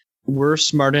actually were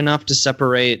smart enough to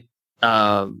separate,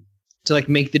 to like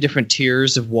make the different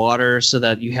tiers of water so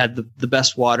that you had the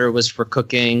best water was for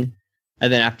cooking.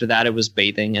 And then after that, it was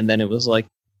bathing. And then it was like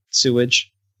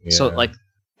sewage. Yeah. So like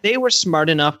they were smart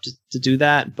enough to do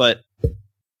that. But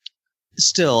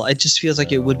still, it just feels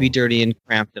like it would be dirty and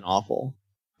cramped and awful.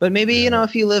 But maybe,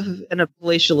 if you live in a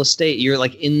palatial estate, you're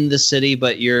like in the city,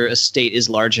 but your estate is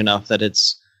large enough that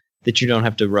that you don't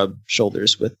have to rub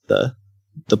shoulders with the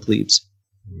plebes.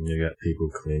 You got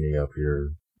people cleaning up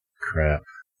your crap.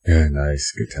 Yeah,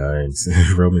 nice. Good times.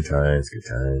 Roman times. Good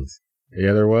times.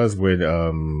 Yeah, there was when,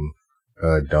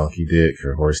 Donkey Dick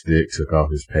or Horse Dick took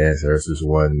off his pants. There was this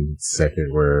 1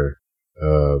 second where,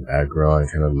 Agron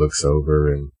kind of looks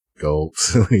over and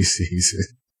gulps when he sees it.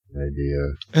 Maybe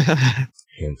a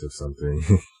hint of something.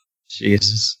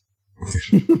 Jesus.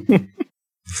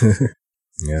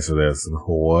 Yeah, so there's some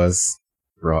whores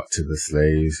brought to the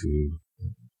slaves who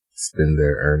spend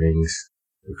their earnings.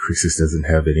 Crixus doesn't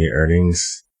have any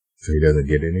earnings, so he doesn't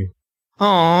get any.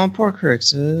 Aw, poor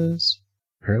Crixus.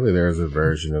 Apparently there's a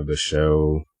version of the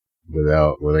show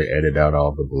where they edit out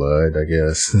all the blood, I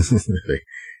guess.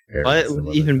 What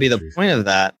would even be the point of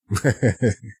that?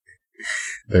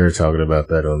 They were talking about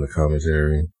that on the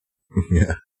commentary.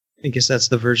 Yeah. I guess that's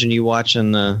the version you watch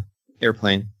on the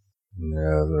airplane.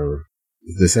 Yeah,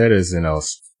 the set is in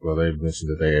well, they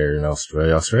mentioned that they air in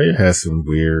Australia. Australia has some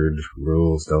weird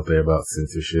rules, don't they, about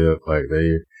censorship? Like,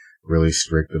 they're really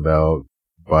strict about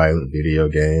violent video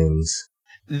games.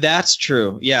 That's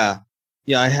true, yeah.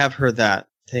 Yeah, I have heard that.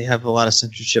 They have a lot of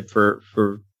censorship for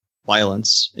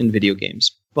violence in video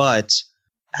games. But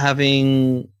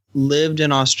having lived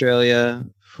in Australia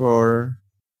for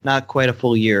not quite a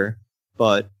full year,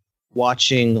 but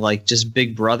watching like just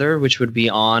Big Brother, which would be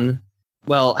on,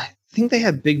 well, I think they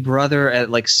had Big Brother at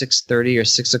like 6:30 or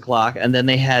 6 o'clock, and then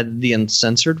they had the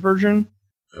uncensored version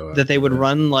that they would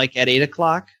run like at 8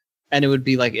 o'clock, and it would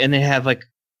be like, and they have like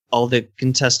all the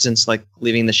contestants like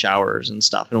leaving the showers and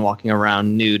stuff and walking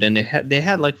around nude, and they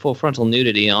had like full frontal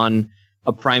nudity on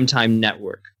a primetime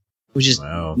network, which is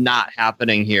not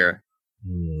happening here.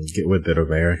 Get with it,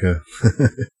 America.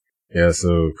 Yeah,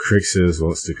 so Crixus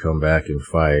wants to come back and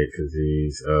fight because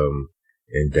he's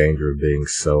in danger of being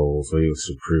sold, so he wants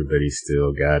to prove that he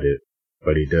still got it,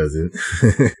 but he doesn't.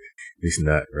 At least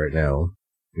not right now.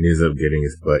 And he ends up getting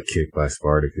his butt kicked by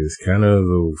Spartacus, kind of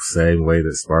the same way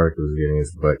that Spartacus was getting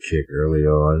his butt kicked early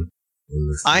on.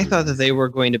 I thought that they were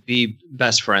going to be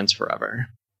best friends forever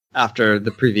after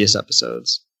the previous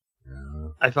episodes.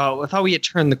 I thought we had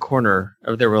turned the corner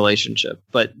of their relationship,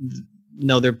 but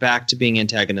no, they're back to being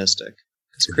antagonistic.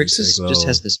 Because Crixus just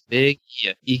has this big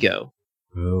ego.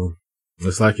 Well,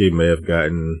 looks like he may have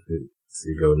gotten his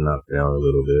ego knocked down a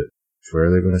little bit. Where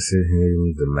are they going to send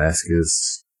him?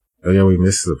 Damascus? Oh yeah, we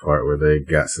missed the part where they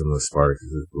got some of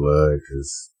Spartacus' blood,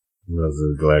 because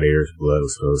the gladiator's blood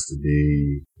was supposed to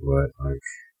be,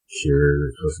 cure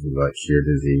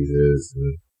diseases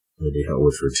and maybe help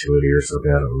with fertility or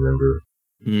something. I don't remember.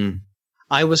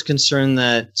 I was concerned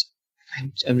that,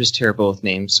 I'm just terrible with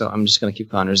names, so I'm just going to keep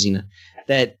calling her Xena,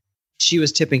 that she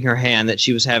was tipping her hand that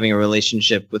she was having a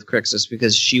relationship with Crixus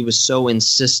because she was so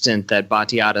insistent that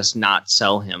Batiatus not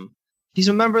sell him. He's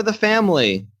a member of the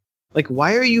family. Like,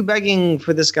 why are you begging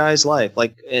for this guy's life?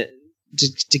 Like,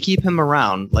 to keep him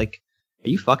around? Like, are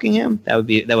you fucking him? That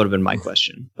would have been my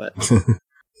question. But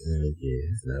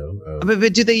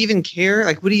but do they even care?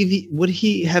 Like, would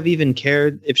he have even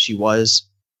cared if she was?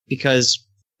 Because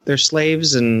they're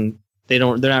slaves and they're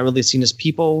not really seen as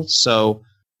people. So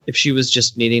if she was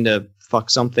just needing to fuck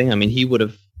something, I mean,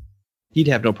 he'd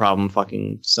have no problem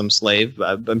fucking some slave.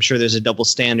 I'm sure there's a double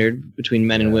standard between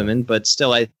men and women, but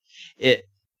still,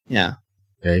 yeah,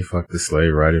 he fucked the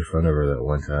slave right in front of her that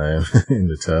one time in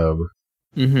the tub.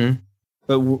 Mm-hmm.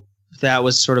 But that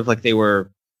was sort of like they were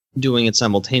doing it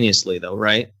simultaneously, though,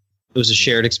 right? It was a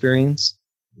shared experience.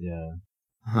 Yeah.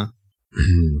 Uh-huh.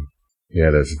 Yeah,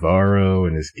 there's Varro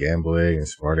and his gambling, and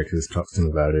Spartacus talks to him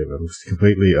about it. I'm just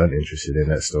completely uninterested in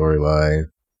that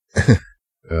storyline.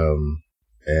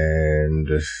 And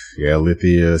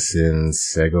Lithia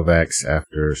sends Segovax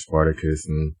after Spartacus,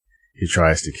 and he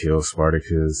tries to kill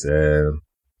Spartacus, and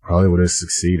probably would have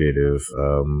succeeded if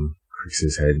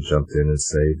Crixus hadn't jumped in and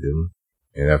saved him.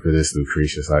 And after this,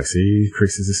 Lucretia's like, see,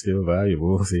 Crixus is still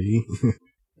valuable, see?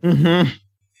 Mm-hmm.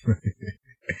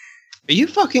 Are you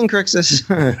fucking Crixus?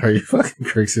 Are you fucking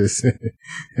Crixus?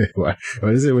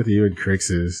 What is it with you and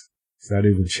Crixus? He's not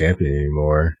even champion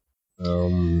anymore.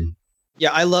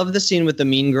 Yeah, I love the scene with the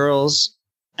mean girls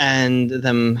and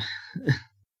them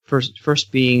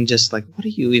first being just like, why do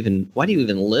you even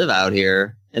live out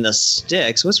here in the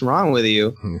sticks? What's wrong with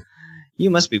you? You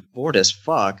must be bored as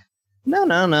fuck. No,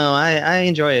 I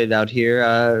enjoy it out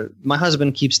here. My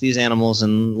husband keeps these animals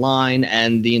in line,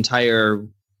 and the entire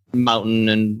mountain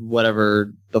and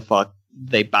whatever the fuck,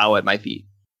 they bow at my feet.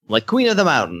 Like Queen of the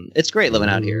Mountain. It's great living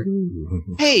out here.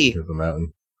 Hey, the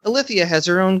mountain. Alithia has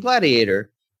her own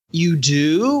gladiator. You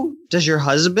do? Does your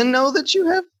husband know that you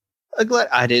have a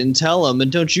gladiator? I didn't tell him, and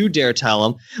don't you dare tell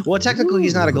him. Well, technically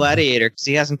he's not a gladiator because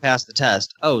he hasn't passed the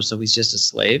test. Oh, so he's just a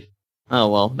slave? Oh,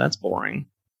 well, that's boring.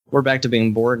 We're back to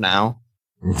being bored now.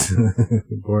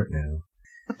 Bored now.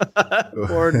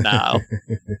 Bored now.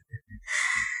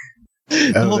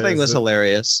 The whole thing was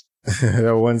hilarious.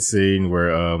 That one scene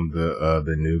where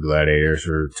the new gladiators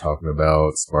were talking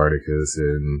about Spartacus,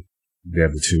 and they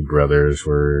have the two brothers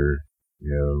where,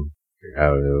 I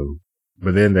don't know.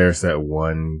 But then there's that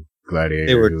one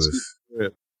gladiator who was...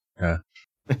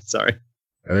 Sorry.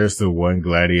 There's the one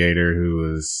gladiator who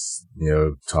was,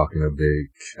 talking a big...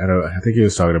 I think he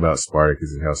was talking about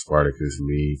Spartacus and how Spartacus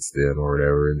leads them or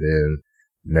whatever, and then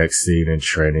next scene in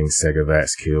training,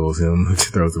 Segovax kills him,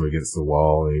 throws him against the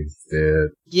wall, and he's dead.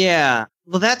 Yeah.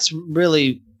 Well, that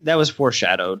was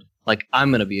foreshadowed. Like,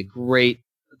 I'm going to be a great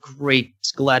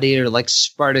gladiator like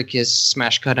Spartacus.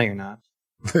 Smash cut. No, you're not.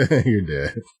 You're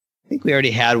dead. I think we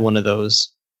already had one of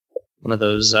those.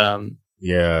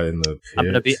 Yeah, in the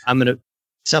pit. I'm going to,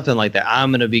 something like that.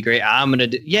 I'm going to be great. I'm going to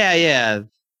do, yeah.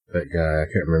 That guy, I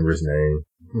can't remember his name.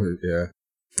 Yeah.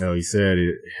 No, he said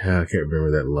it. I can't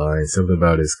remember that line. Something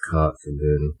about his cock, and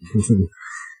then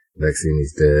next thing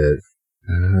he's dead.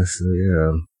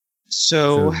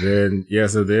 So then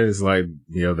it's like,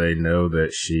 they know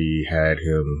that she had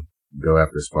him go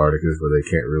after Spartacus, but they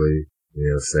can't really,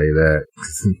 say that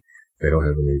because they don't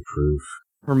have any proof.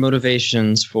 Her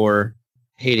motivations for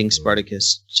hating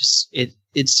Spartacus,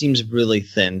 it seems really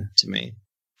thin to me.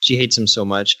 She hates him so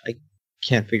much. I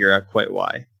can't figure out quite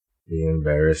why. He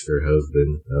embarrassed her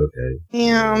husband. Okay.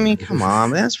 Yeah, I mean, come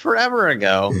on. That's forever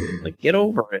ago. Like, get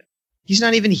over it. He's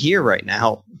not even here right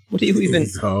now. What do you even...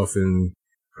 He's off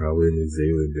probably in New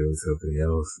Zealand doing something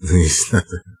else. He's not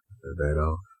that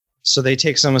off. So they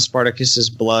take some of Spartacus's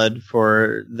blood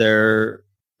for their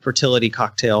fertility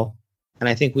cocktail. And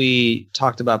I think we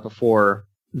talked about before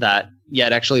that,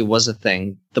 it actually was a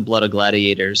thing. The blood of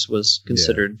gladiators was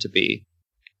considered to be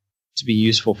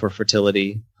useful for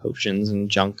fertility potions and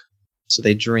junk. So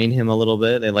they drain him a little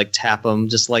bit. They tap him,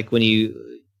 just like when you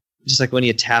Just like when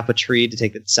you tap a tree to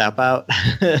take the sap out.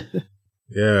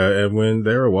 Yeah, and when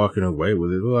they were walking away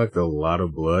with it, it looked like a lot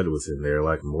of blood was in there,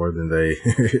 like more than they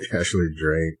actually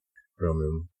drank from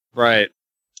him. Right.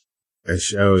 And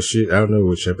she, I don't know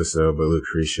which episode, but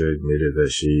Lucretia admitted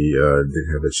that she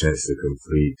didn't have a chance to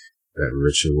complete that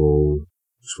ritual,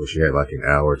 so she had like an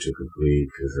hour to complete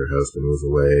because her husband was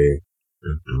away.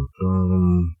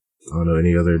 I don't know,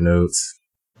 any other notes?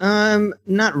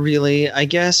 Not really. I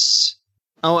guess.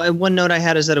 Oh, and one note I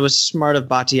had is that it was smart of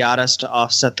Batiatus to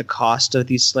offset the cost of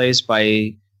these slaves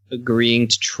by agreeing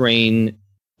to train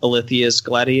Alithia's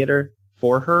gladiator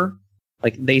for her.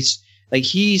 Like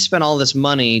he spent all this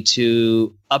money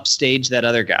to upstage that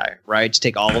other guy, right? To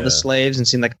take all of the slaves and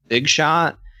seem like a big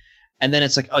shot. And then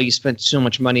it's like, oh, you spent so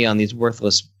much money on these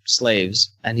worthless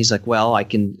slaves. And he's like, well, I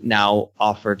can now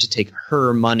offer to take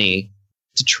her money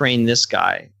to train this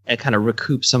guy and kind of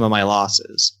recoup some of my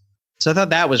losses. So I thought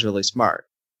that was really smart.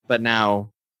 But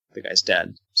now the guy's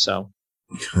dead. So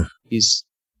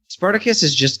Spartacus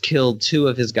has just killed 2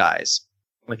 of his guys.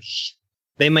 Like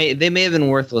they may have been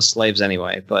worthless slaves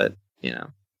anyway, but you know.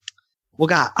 Well,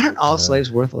 God, aren't all slaves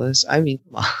worthless? I mean,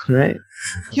 right?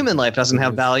 Human life doesn't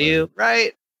have value,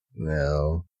 right?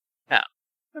 No. No,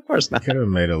 of course not. Could have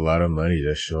made a lot of money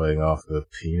just showing off the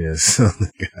penis on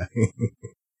the guy.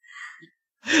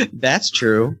 That's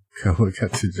true. Go look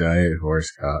at the giant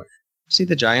horse cock. See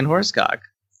the giant horse cock.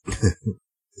 Did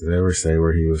they ever say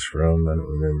where he was from? I don't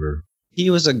remember. He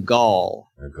was a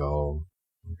Gaul. A Gaul.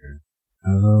 Okay.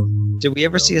 Did we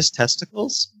ever see his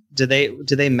testicles? Did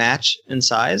they match in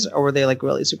size, or were they like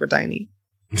really super tiny?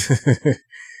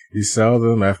 You saw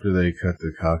them after they cut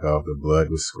the cock off. The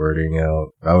blood was squirting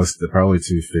out. I was probably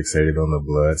too fixated on the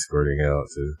blood squirting out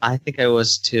too. I think I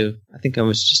was too. I think I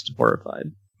was just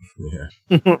horrified. Yeah.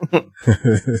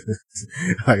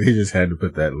 Like they just had to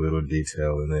put that little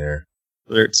detail in there.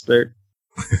 Splurt.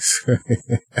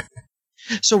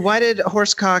 So why did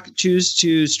Horsecock choose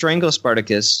to strangle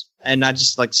Spartacus and not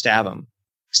just like stab him?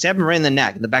 Stab him right in the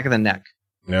neck, in the back of the neck.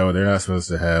 No, they're not supposed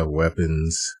to have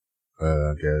weapons,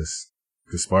 I guess.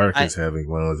 Because Spartacus having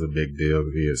one was a big deal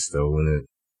if he had stolen it.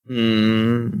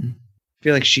 I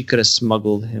feel like she could have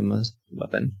smuggled him a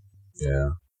weapon. Yeah.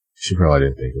 She probably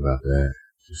didn't think about that.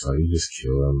 She's like, you just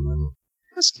kill him. Man.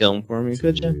 Just kill him for me,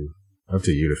 could you? Up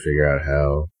to you to figure out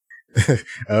how.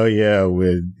 Oh yeah,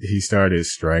 when he started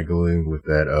strangling with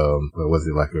that, what was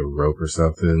it, like a rope or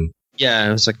something? Yeah,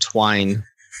 it was like twine.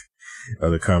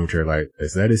 The commentator like,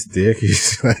 is that his dick?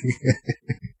 He's like,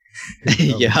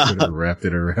 yeah, should have wrapped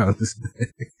it around his neck.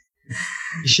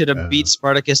 He should have beat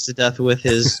Spartacus to death with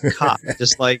his cock,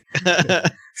 just like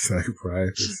it's like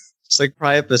Priapus. It's like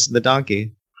Priapus and the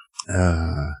donkey.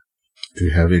 Do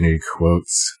you have any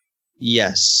quotes?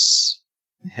 Yes,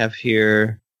 I have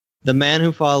here. The man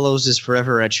who follows is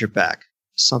forever at your back.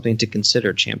 Something to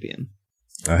consider, champion.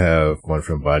 I have one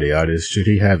from Batiatus. Should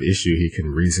he have issue, he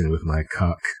can reason with my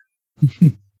cock.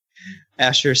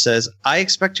 Asher says, I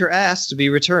expect your ass to be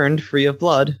returned free of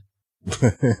blood.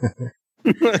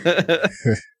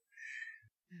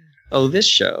 Oh, this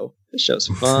show's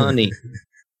funny.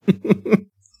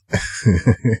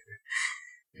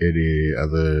 Any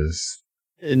others?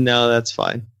 No, that's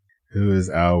fine. Who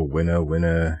is our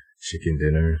winner chicken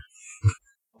dinner?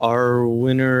 Our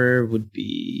winner would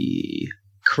be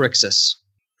Crixus.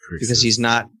 Because he's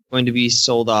not going to be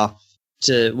sold off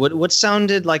to what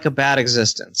sounded like a bad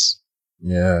existence.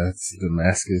 Yeah, it's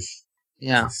Damascus.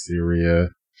 Yeah, Syria.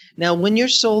 Now, when you're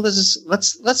sold as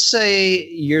let's say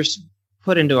you're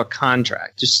put into a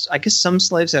contract. Just I guess some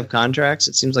slaves have contracts.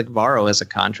 It seems like Varro has a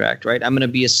contract, right? I'm going to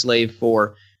be a slave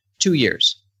for 2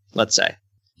 years, let's say,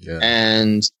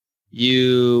 and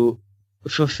you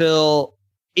fulfill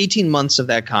 18 months of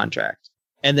that contract,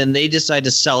 and then they decide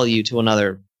to sell you to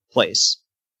another place.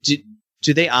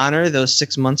 Do they honor those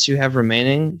 6 months you have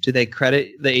remaining? Do they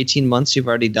credit the 18 months you've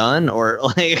already done? Or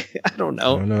like, I don't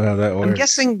know. I don't know how that works. I'm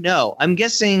guessing no.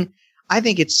 I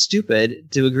think it's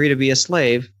stupid to agree to be a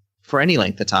slave for any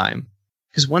length of time.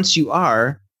 Because once you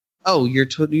are,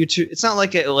 it's not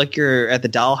like you're at the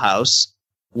dollhouse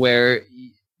where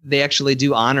they actually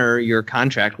do honor your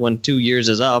contract when 2 years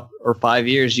is up or 5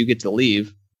 years you get to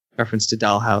leave. Reference to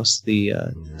Dollhouse, the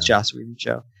Joss Whedon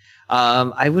show.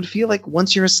 I would feel like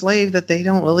once you're a slave that they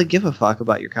don't really give a fuck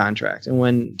about your contract and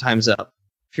when time's up.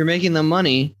 If you're making them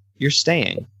money, you're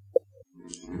staying.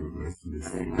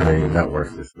 I mean, not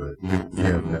worthless, but you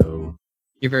have no...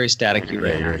 You're very staticky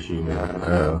right now. You're a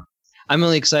human. I'm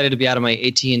really excited to be out of my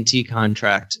AT&T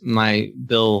contract. My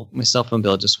cell phone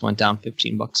bill just went down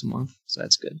 $15 a month, so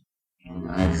that's good.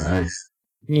 Nice.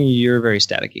 You're very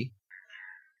staticky.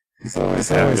 It's always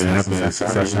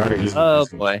happens. Oh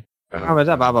boy.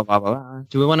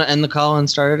 Do we want to end the call and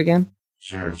start it again?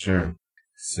 Sure.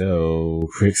 So,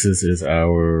 Crixus is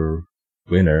our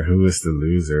winner. Who is the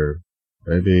loser?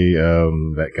 Maybe,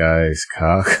 that guy's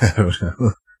cock? I don't know.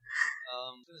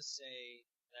 I'm gonna say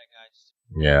that guy.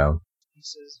 Yeah.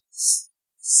 Pieces.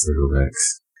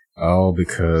 Silvex. All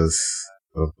because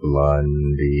of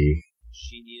Blondie.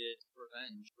 She needed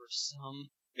revenge for some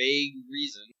vague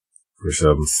reason. For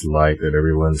some slight that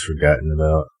everyone's forgotten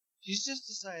about. She's just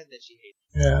decided that she hates.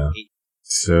 Yeah.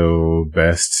 So,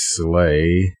 best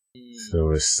slay. So, it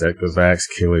was Sekovax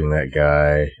killing that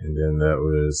guy, and then that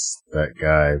was that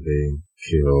guy being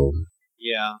killed.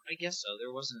 Yeah, I guess so.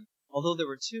 There wasn't. Although there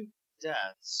were 2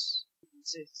 deaths.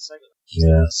 Let's say Sekovax.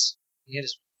 Yes. He had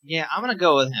his. Yeah, I'm gonna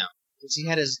go with him. Because he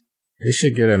had his. He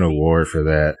should get an award for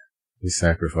that. He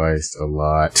sacrificed a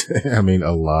lot. I mean,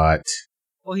 a lot.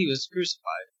 Well, he was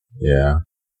crucified. Yeah.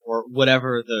 Or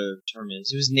whatever the term is.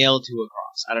 He was nailed to a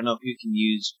cross. I don't know if you can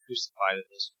use crucified at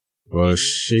this. Well,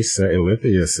 she said,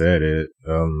 Ilithia said it.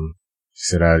 She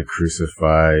said I'd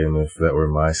crucify him if that were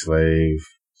my slave.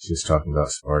 She was talking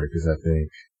about Spartacus, I think.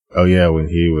 Oh yeah, when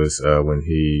he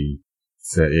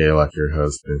said, yeah, like your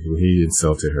husband. He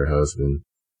insulted her husband.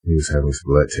 He was having his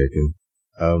blood taken.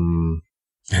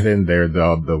 And then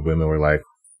the women were like,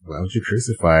 why would you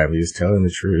crucify him? He was telling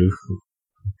the truth.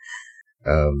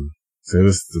 So it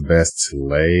was the best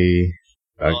slay.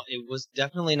 Well, it was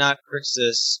definitely not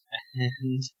Crixus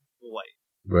and White.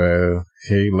 Well,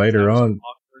 he later on,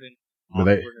 but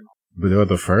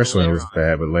the first one was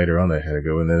bad, but later on they had to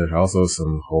go, and then there's also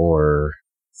some horror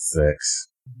sex.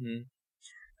 Mm-hmm.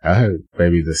 I had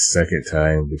maybe the second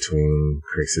time between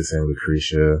Crixus and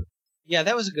Lucretia. Yeah,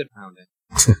 that was a good pounding.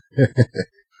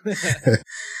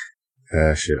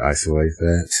 I should isolate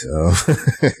that.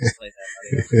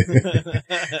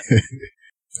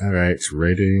 All right,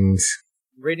 ratings.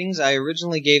 Ratings. I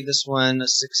originally gave this one a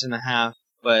 6.5,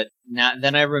 but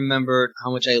then I remembered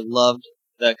how much I loved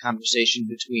the conversation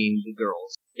between the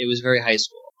girls. It was very high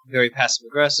school, very passive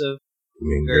aggressive,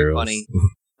 very funny.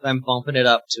 I'm bumping it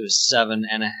up to a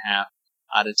 7.5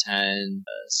 out of 10.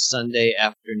 Sunday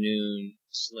afternoon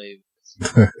slave.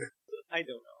 I don't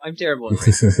know. I'm terrible at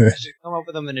ratings. I should come up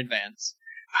with them in advance.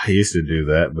 I used to do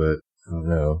that, but I don't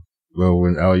know. Well,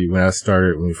 when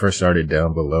we first started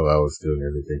Down Below, I was doing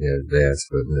everything in advance,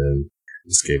 but then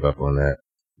just gave up on that.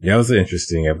 Yeah, it was an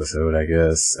interesting episode, I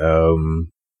guess.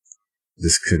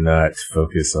 Just could not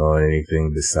focus on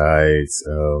anything besides,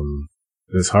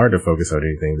 it was hard to focus on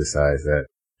anything besides that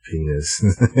penis.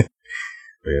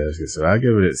 But yeah, that's good. So I'll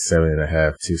give it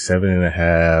 7.5 too.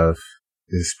 7.5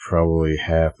 is probably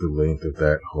half the length of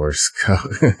that horse cock.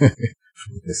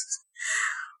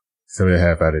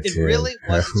 7.5 out of 10. It really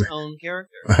was its own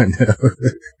character. I know.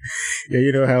 Yeah,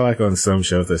 you know how like on some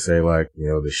shows they say like, you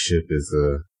know, the ship is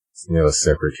a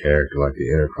separate character, like the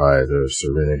Enterprise or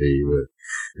Serenity, but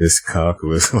this cock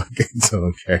was like its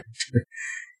own character.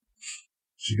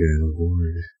 She got an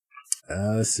award.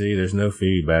 Let's see, there's no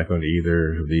feedback on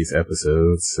either of these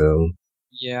episodes, so.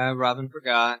 Yeah, Robin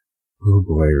forgot. Oh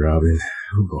boy, Robin.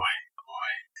 Oh boy.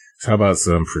 So how about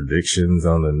some predictions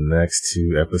on the next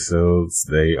 2 episodes?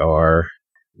 They are,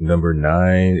 number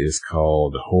 9 is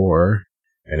called Horror,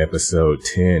 and episode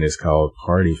 10 is called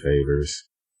Party Favors.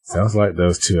 Sounds like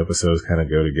those 2 episodes kind of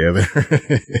go together.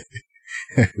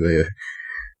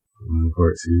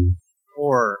 Part 2.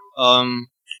 Horror.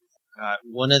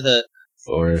 One of the...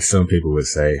 Or some people would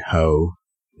say hoe.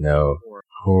 No.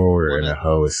 Horror and a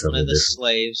hoe is something different. One of the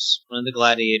slaves, one of the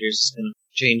gladiators is going to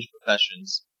change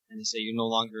professions. And they say, you're no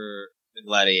longer the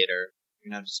gladiator.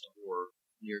 You're not just a whore.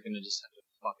 You're going to just have to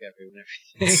fuck everyone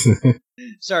and everything.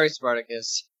 Sorry,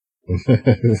 Spartacus.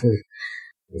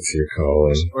 What's your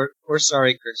calling? Or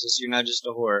sorry, Crixus, you're not just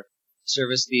a whore.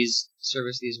 Service these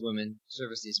women.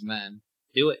 Service these men.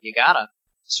 Do it. You gotta.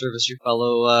 Service your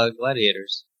fellow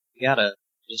gladiators. You gotta.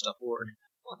 Just a whore.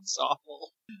 That's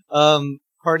awful.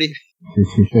 Party.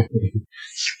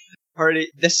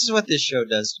 This is what this show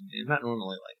does to me. I'm not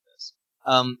normally like this.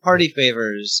 Party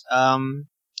favors.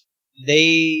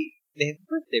 They have a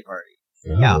birthday party.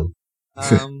 Oh.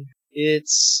 Yeah.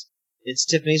 It's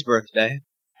Tiffany's birthday,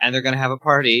 and they're gonna have a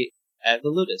party at the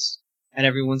Ludus, and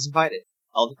everyone's invited.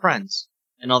 All the friends.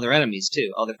 And all their enemies,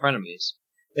 too. All their frenemies.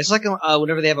 It's like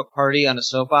whenever they have a party on a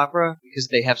soap opera, because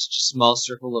they have such a small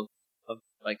circle of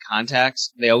like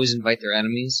contacts, they always invite their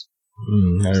enemies.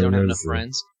 Because they don't have enough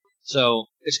friends. So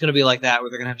it's going to be like that,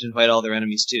 where they're going to have to invite all their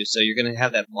enemies too. So you're going to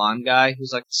have that blonde guy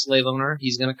who's like the slave owner.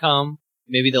 He's going to come.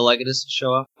 Maybe the Legatus will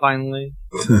show up finally.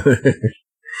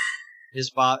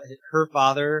 Her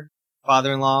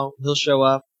father-in-law, he'll show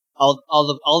up.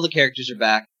 All the characters are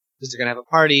back because they're going to have a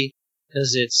party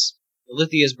because it's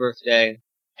Lithia's birthday,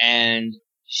 and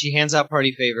she hands out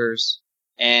party favors.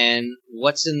 And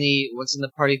what's in the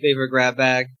party favor grab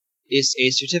bag is a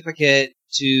certificate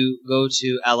to go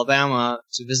to Alabama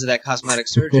to visit that cosmetic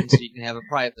surgeon so you can have a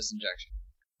Priapus injection.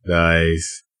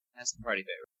 Nice. That's the party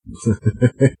favor.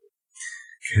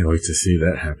 Can't wait to see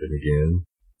that happen again.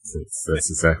 Since that's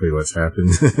exactly what's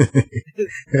happened.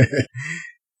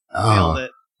 Nailed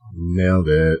it. Nailed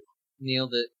it.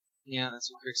 Nailed it. Yeah,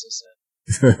 that's what Crixel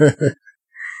said.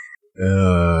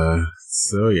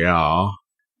 So yeah.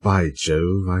 By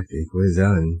Jove, I think we're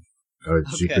done. Oh,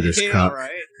 Jupiter's cock.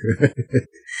 Right.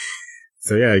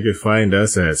 So yeah, you can find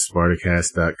us at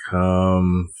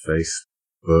Spartacast.com,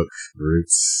 Facebook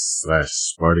groups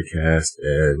 /Spartacast,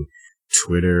 and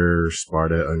Twitter,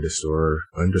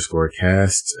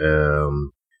 Sparta_cast,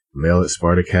 mail at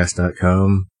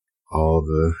Spartacast.com, all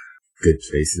the good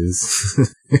places.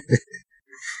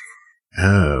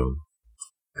 Yeah,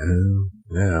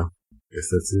 guess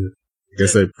that's it. I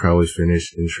guess I probably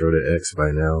finished Intro to X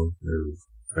by now. Or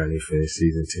finally finished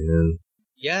season 10.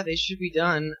 Yeah, they should be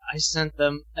done. I sent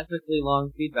them epically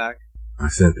long feedback. I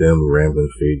sent them rambling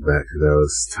feedback because I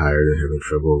was tired and having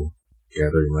trouble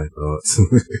gathering my thoughts.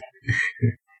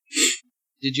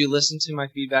 Did you listen to my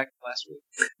feedback last week?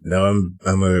 No, I'm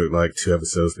like 2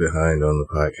 episodes behind on the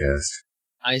podcast.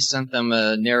 I sent them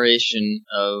a narration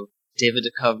of David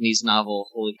Duchovny's novel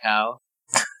Holy Cow.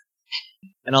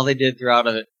 And all they did throughout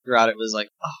it was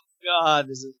like, oh God,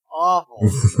 this is awful.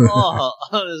 It's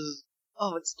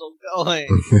still going.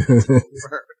 It's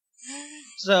over.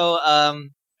 So, I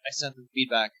sent them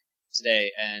feedback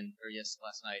today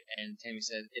last night, and Tammy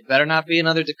said, it better not be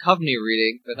another Duchovny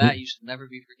reading. For that, you should never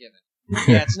be forgiven.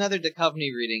 Yeah, it's another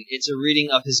Duchovny reading. It's a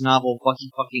reading of his novel Bucky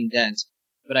Fucking Dent.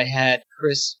 But I had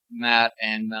Chris, Matt,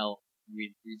 and Mel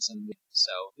read some of it.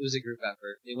 So it was a group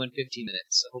effort. It went 15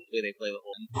 minutes, so hopefully they play the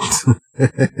whole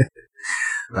thing.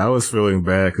 I was feeling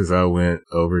bad because I went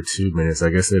over 2 minutes. I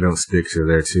guess they don't stick to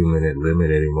their 2-minute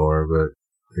limit anymore, but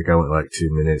I think I went like 2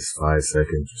 minutes, 5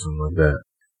 seconds or something like that.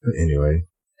 But anyway,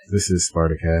 this is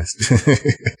Spartacast.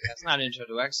 That's not Intro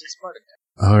to X, it's Spartacast.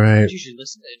 Alright. You should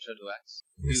listen to Intro to X.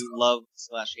 You love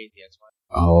 /hate the X-Men.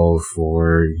 All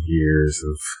 4 years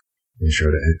of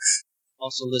Intro to X.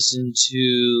 Also listen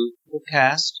to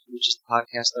Fullcast, which is the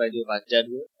podcast that I do about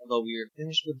Deadwood. Although we are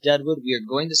finished with Deadwood, we are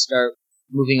going to start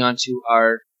moving on to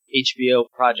our HBO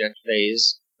project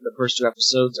phase. The first 2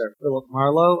 episodes are Philip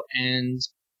Marlowe, and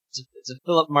it's a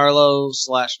Philip Marlowe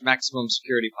 / Maximum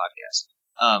Security podcast.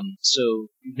 So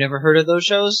you've never heard of those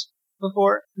shows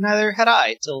before? Neither had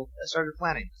I till I started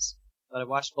planning this. But I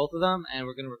watched both of them, and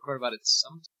we're going to record about it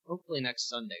hopefully next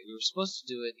Sunday. We were supposed to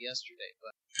do it yesterday,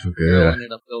 but Carol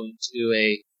ended up going to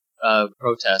a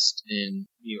protest in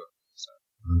New York. So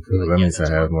that means I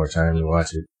have more time to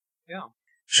watch it. Yeah.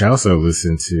 You should also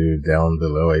listen to Down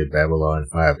Below, a Babylon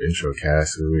 5 intro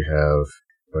cast, where we have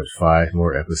 5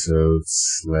 more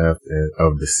episodes left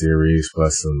of the series,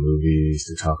 plus some movies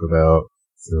to talk about.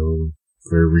 So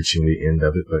we're reaching the end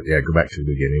of it, but yeah, go back to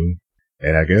the beginning.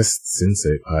 And I guess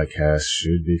Sensei Podcast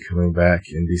should be coming back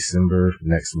in December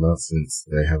next month since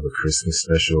they have a Christmas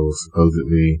special,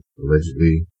 supposedly,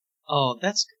 allegedly. Oh,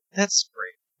 that's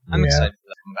great. I'm excited for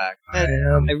that to come back. I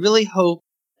am. I really hope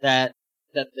that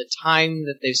the time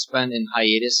that they've spent in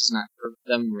hiatus has not hurt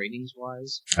them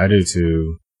ratings-wise. I do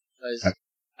too. Because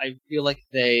I feel like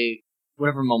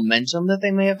whatever momentum that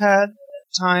they may have had at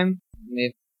the time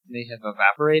may have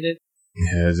evaporated.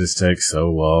 Yeah, it just takes so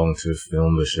long to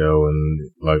film the show,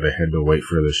 and like they had to wait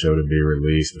for the show to be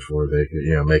released before they could,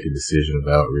 make a decision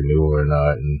about renewal or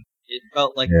not. And it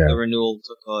felt like the renewal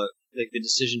the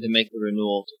decision to make the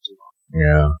renewal took too long.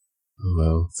 Yeah.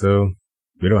 Well, so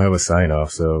we don't have a sign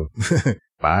off, so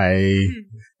bye.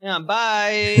 Yeah,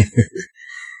 bye.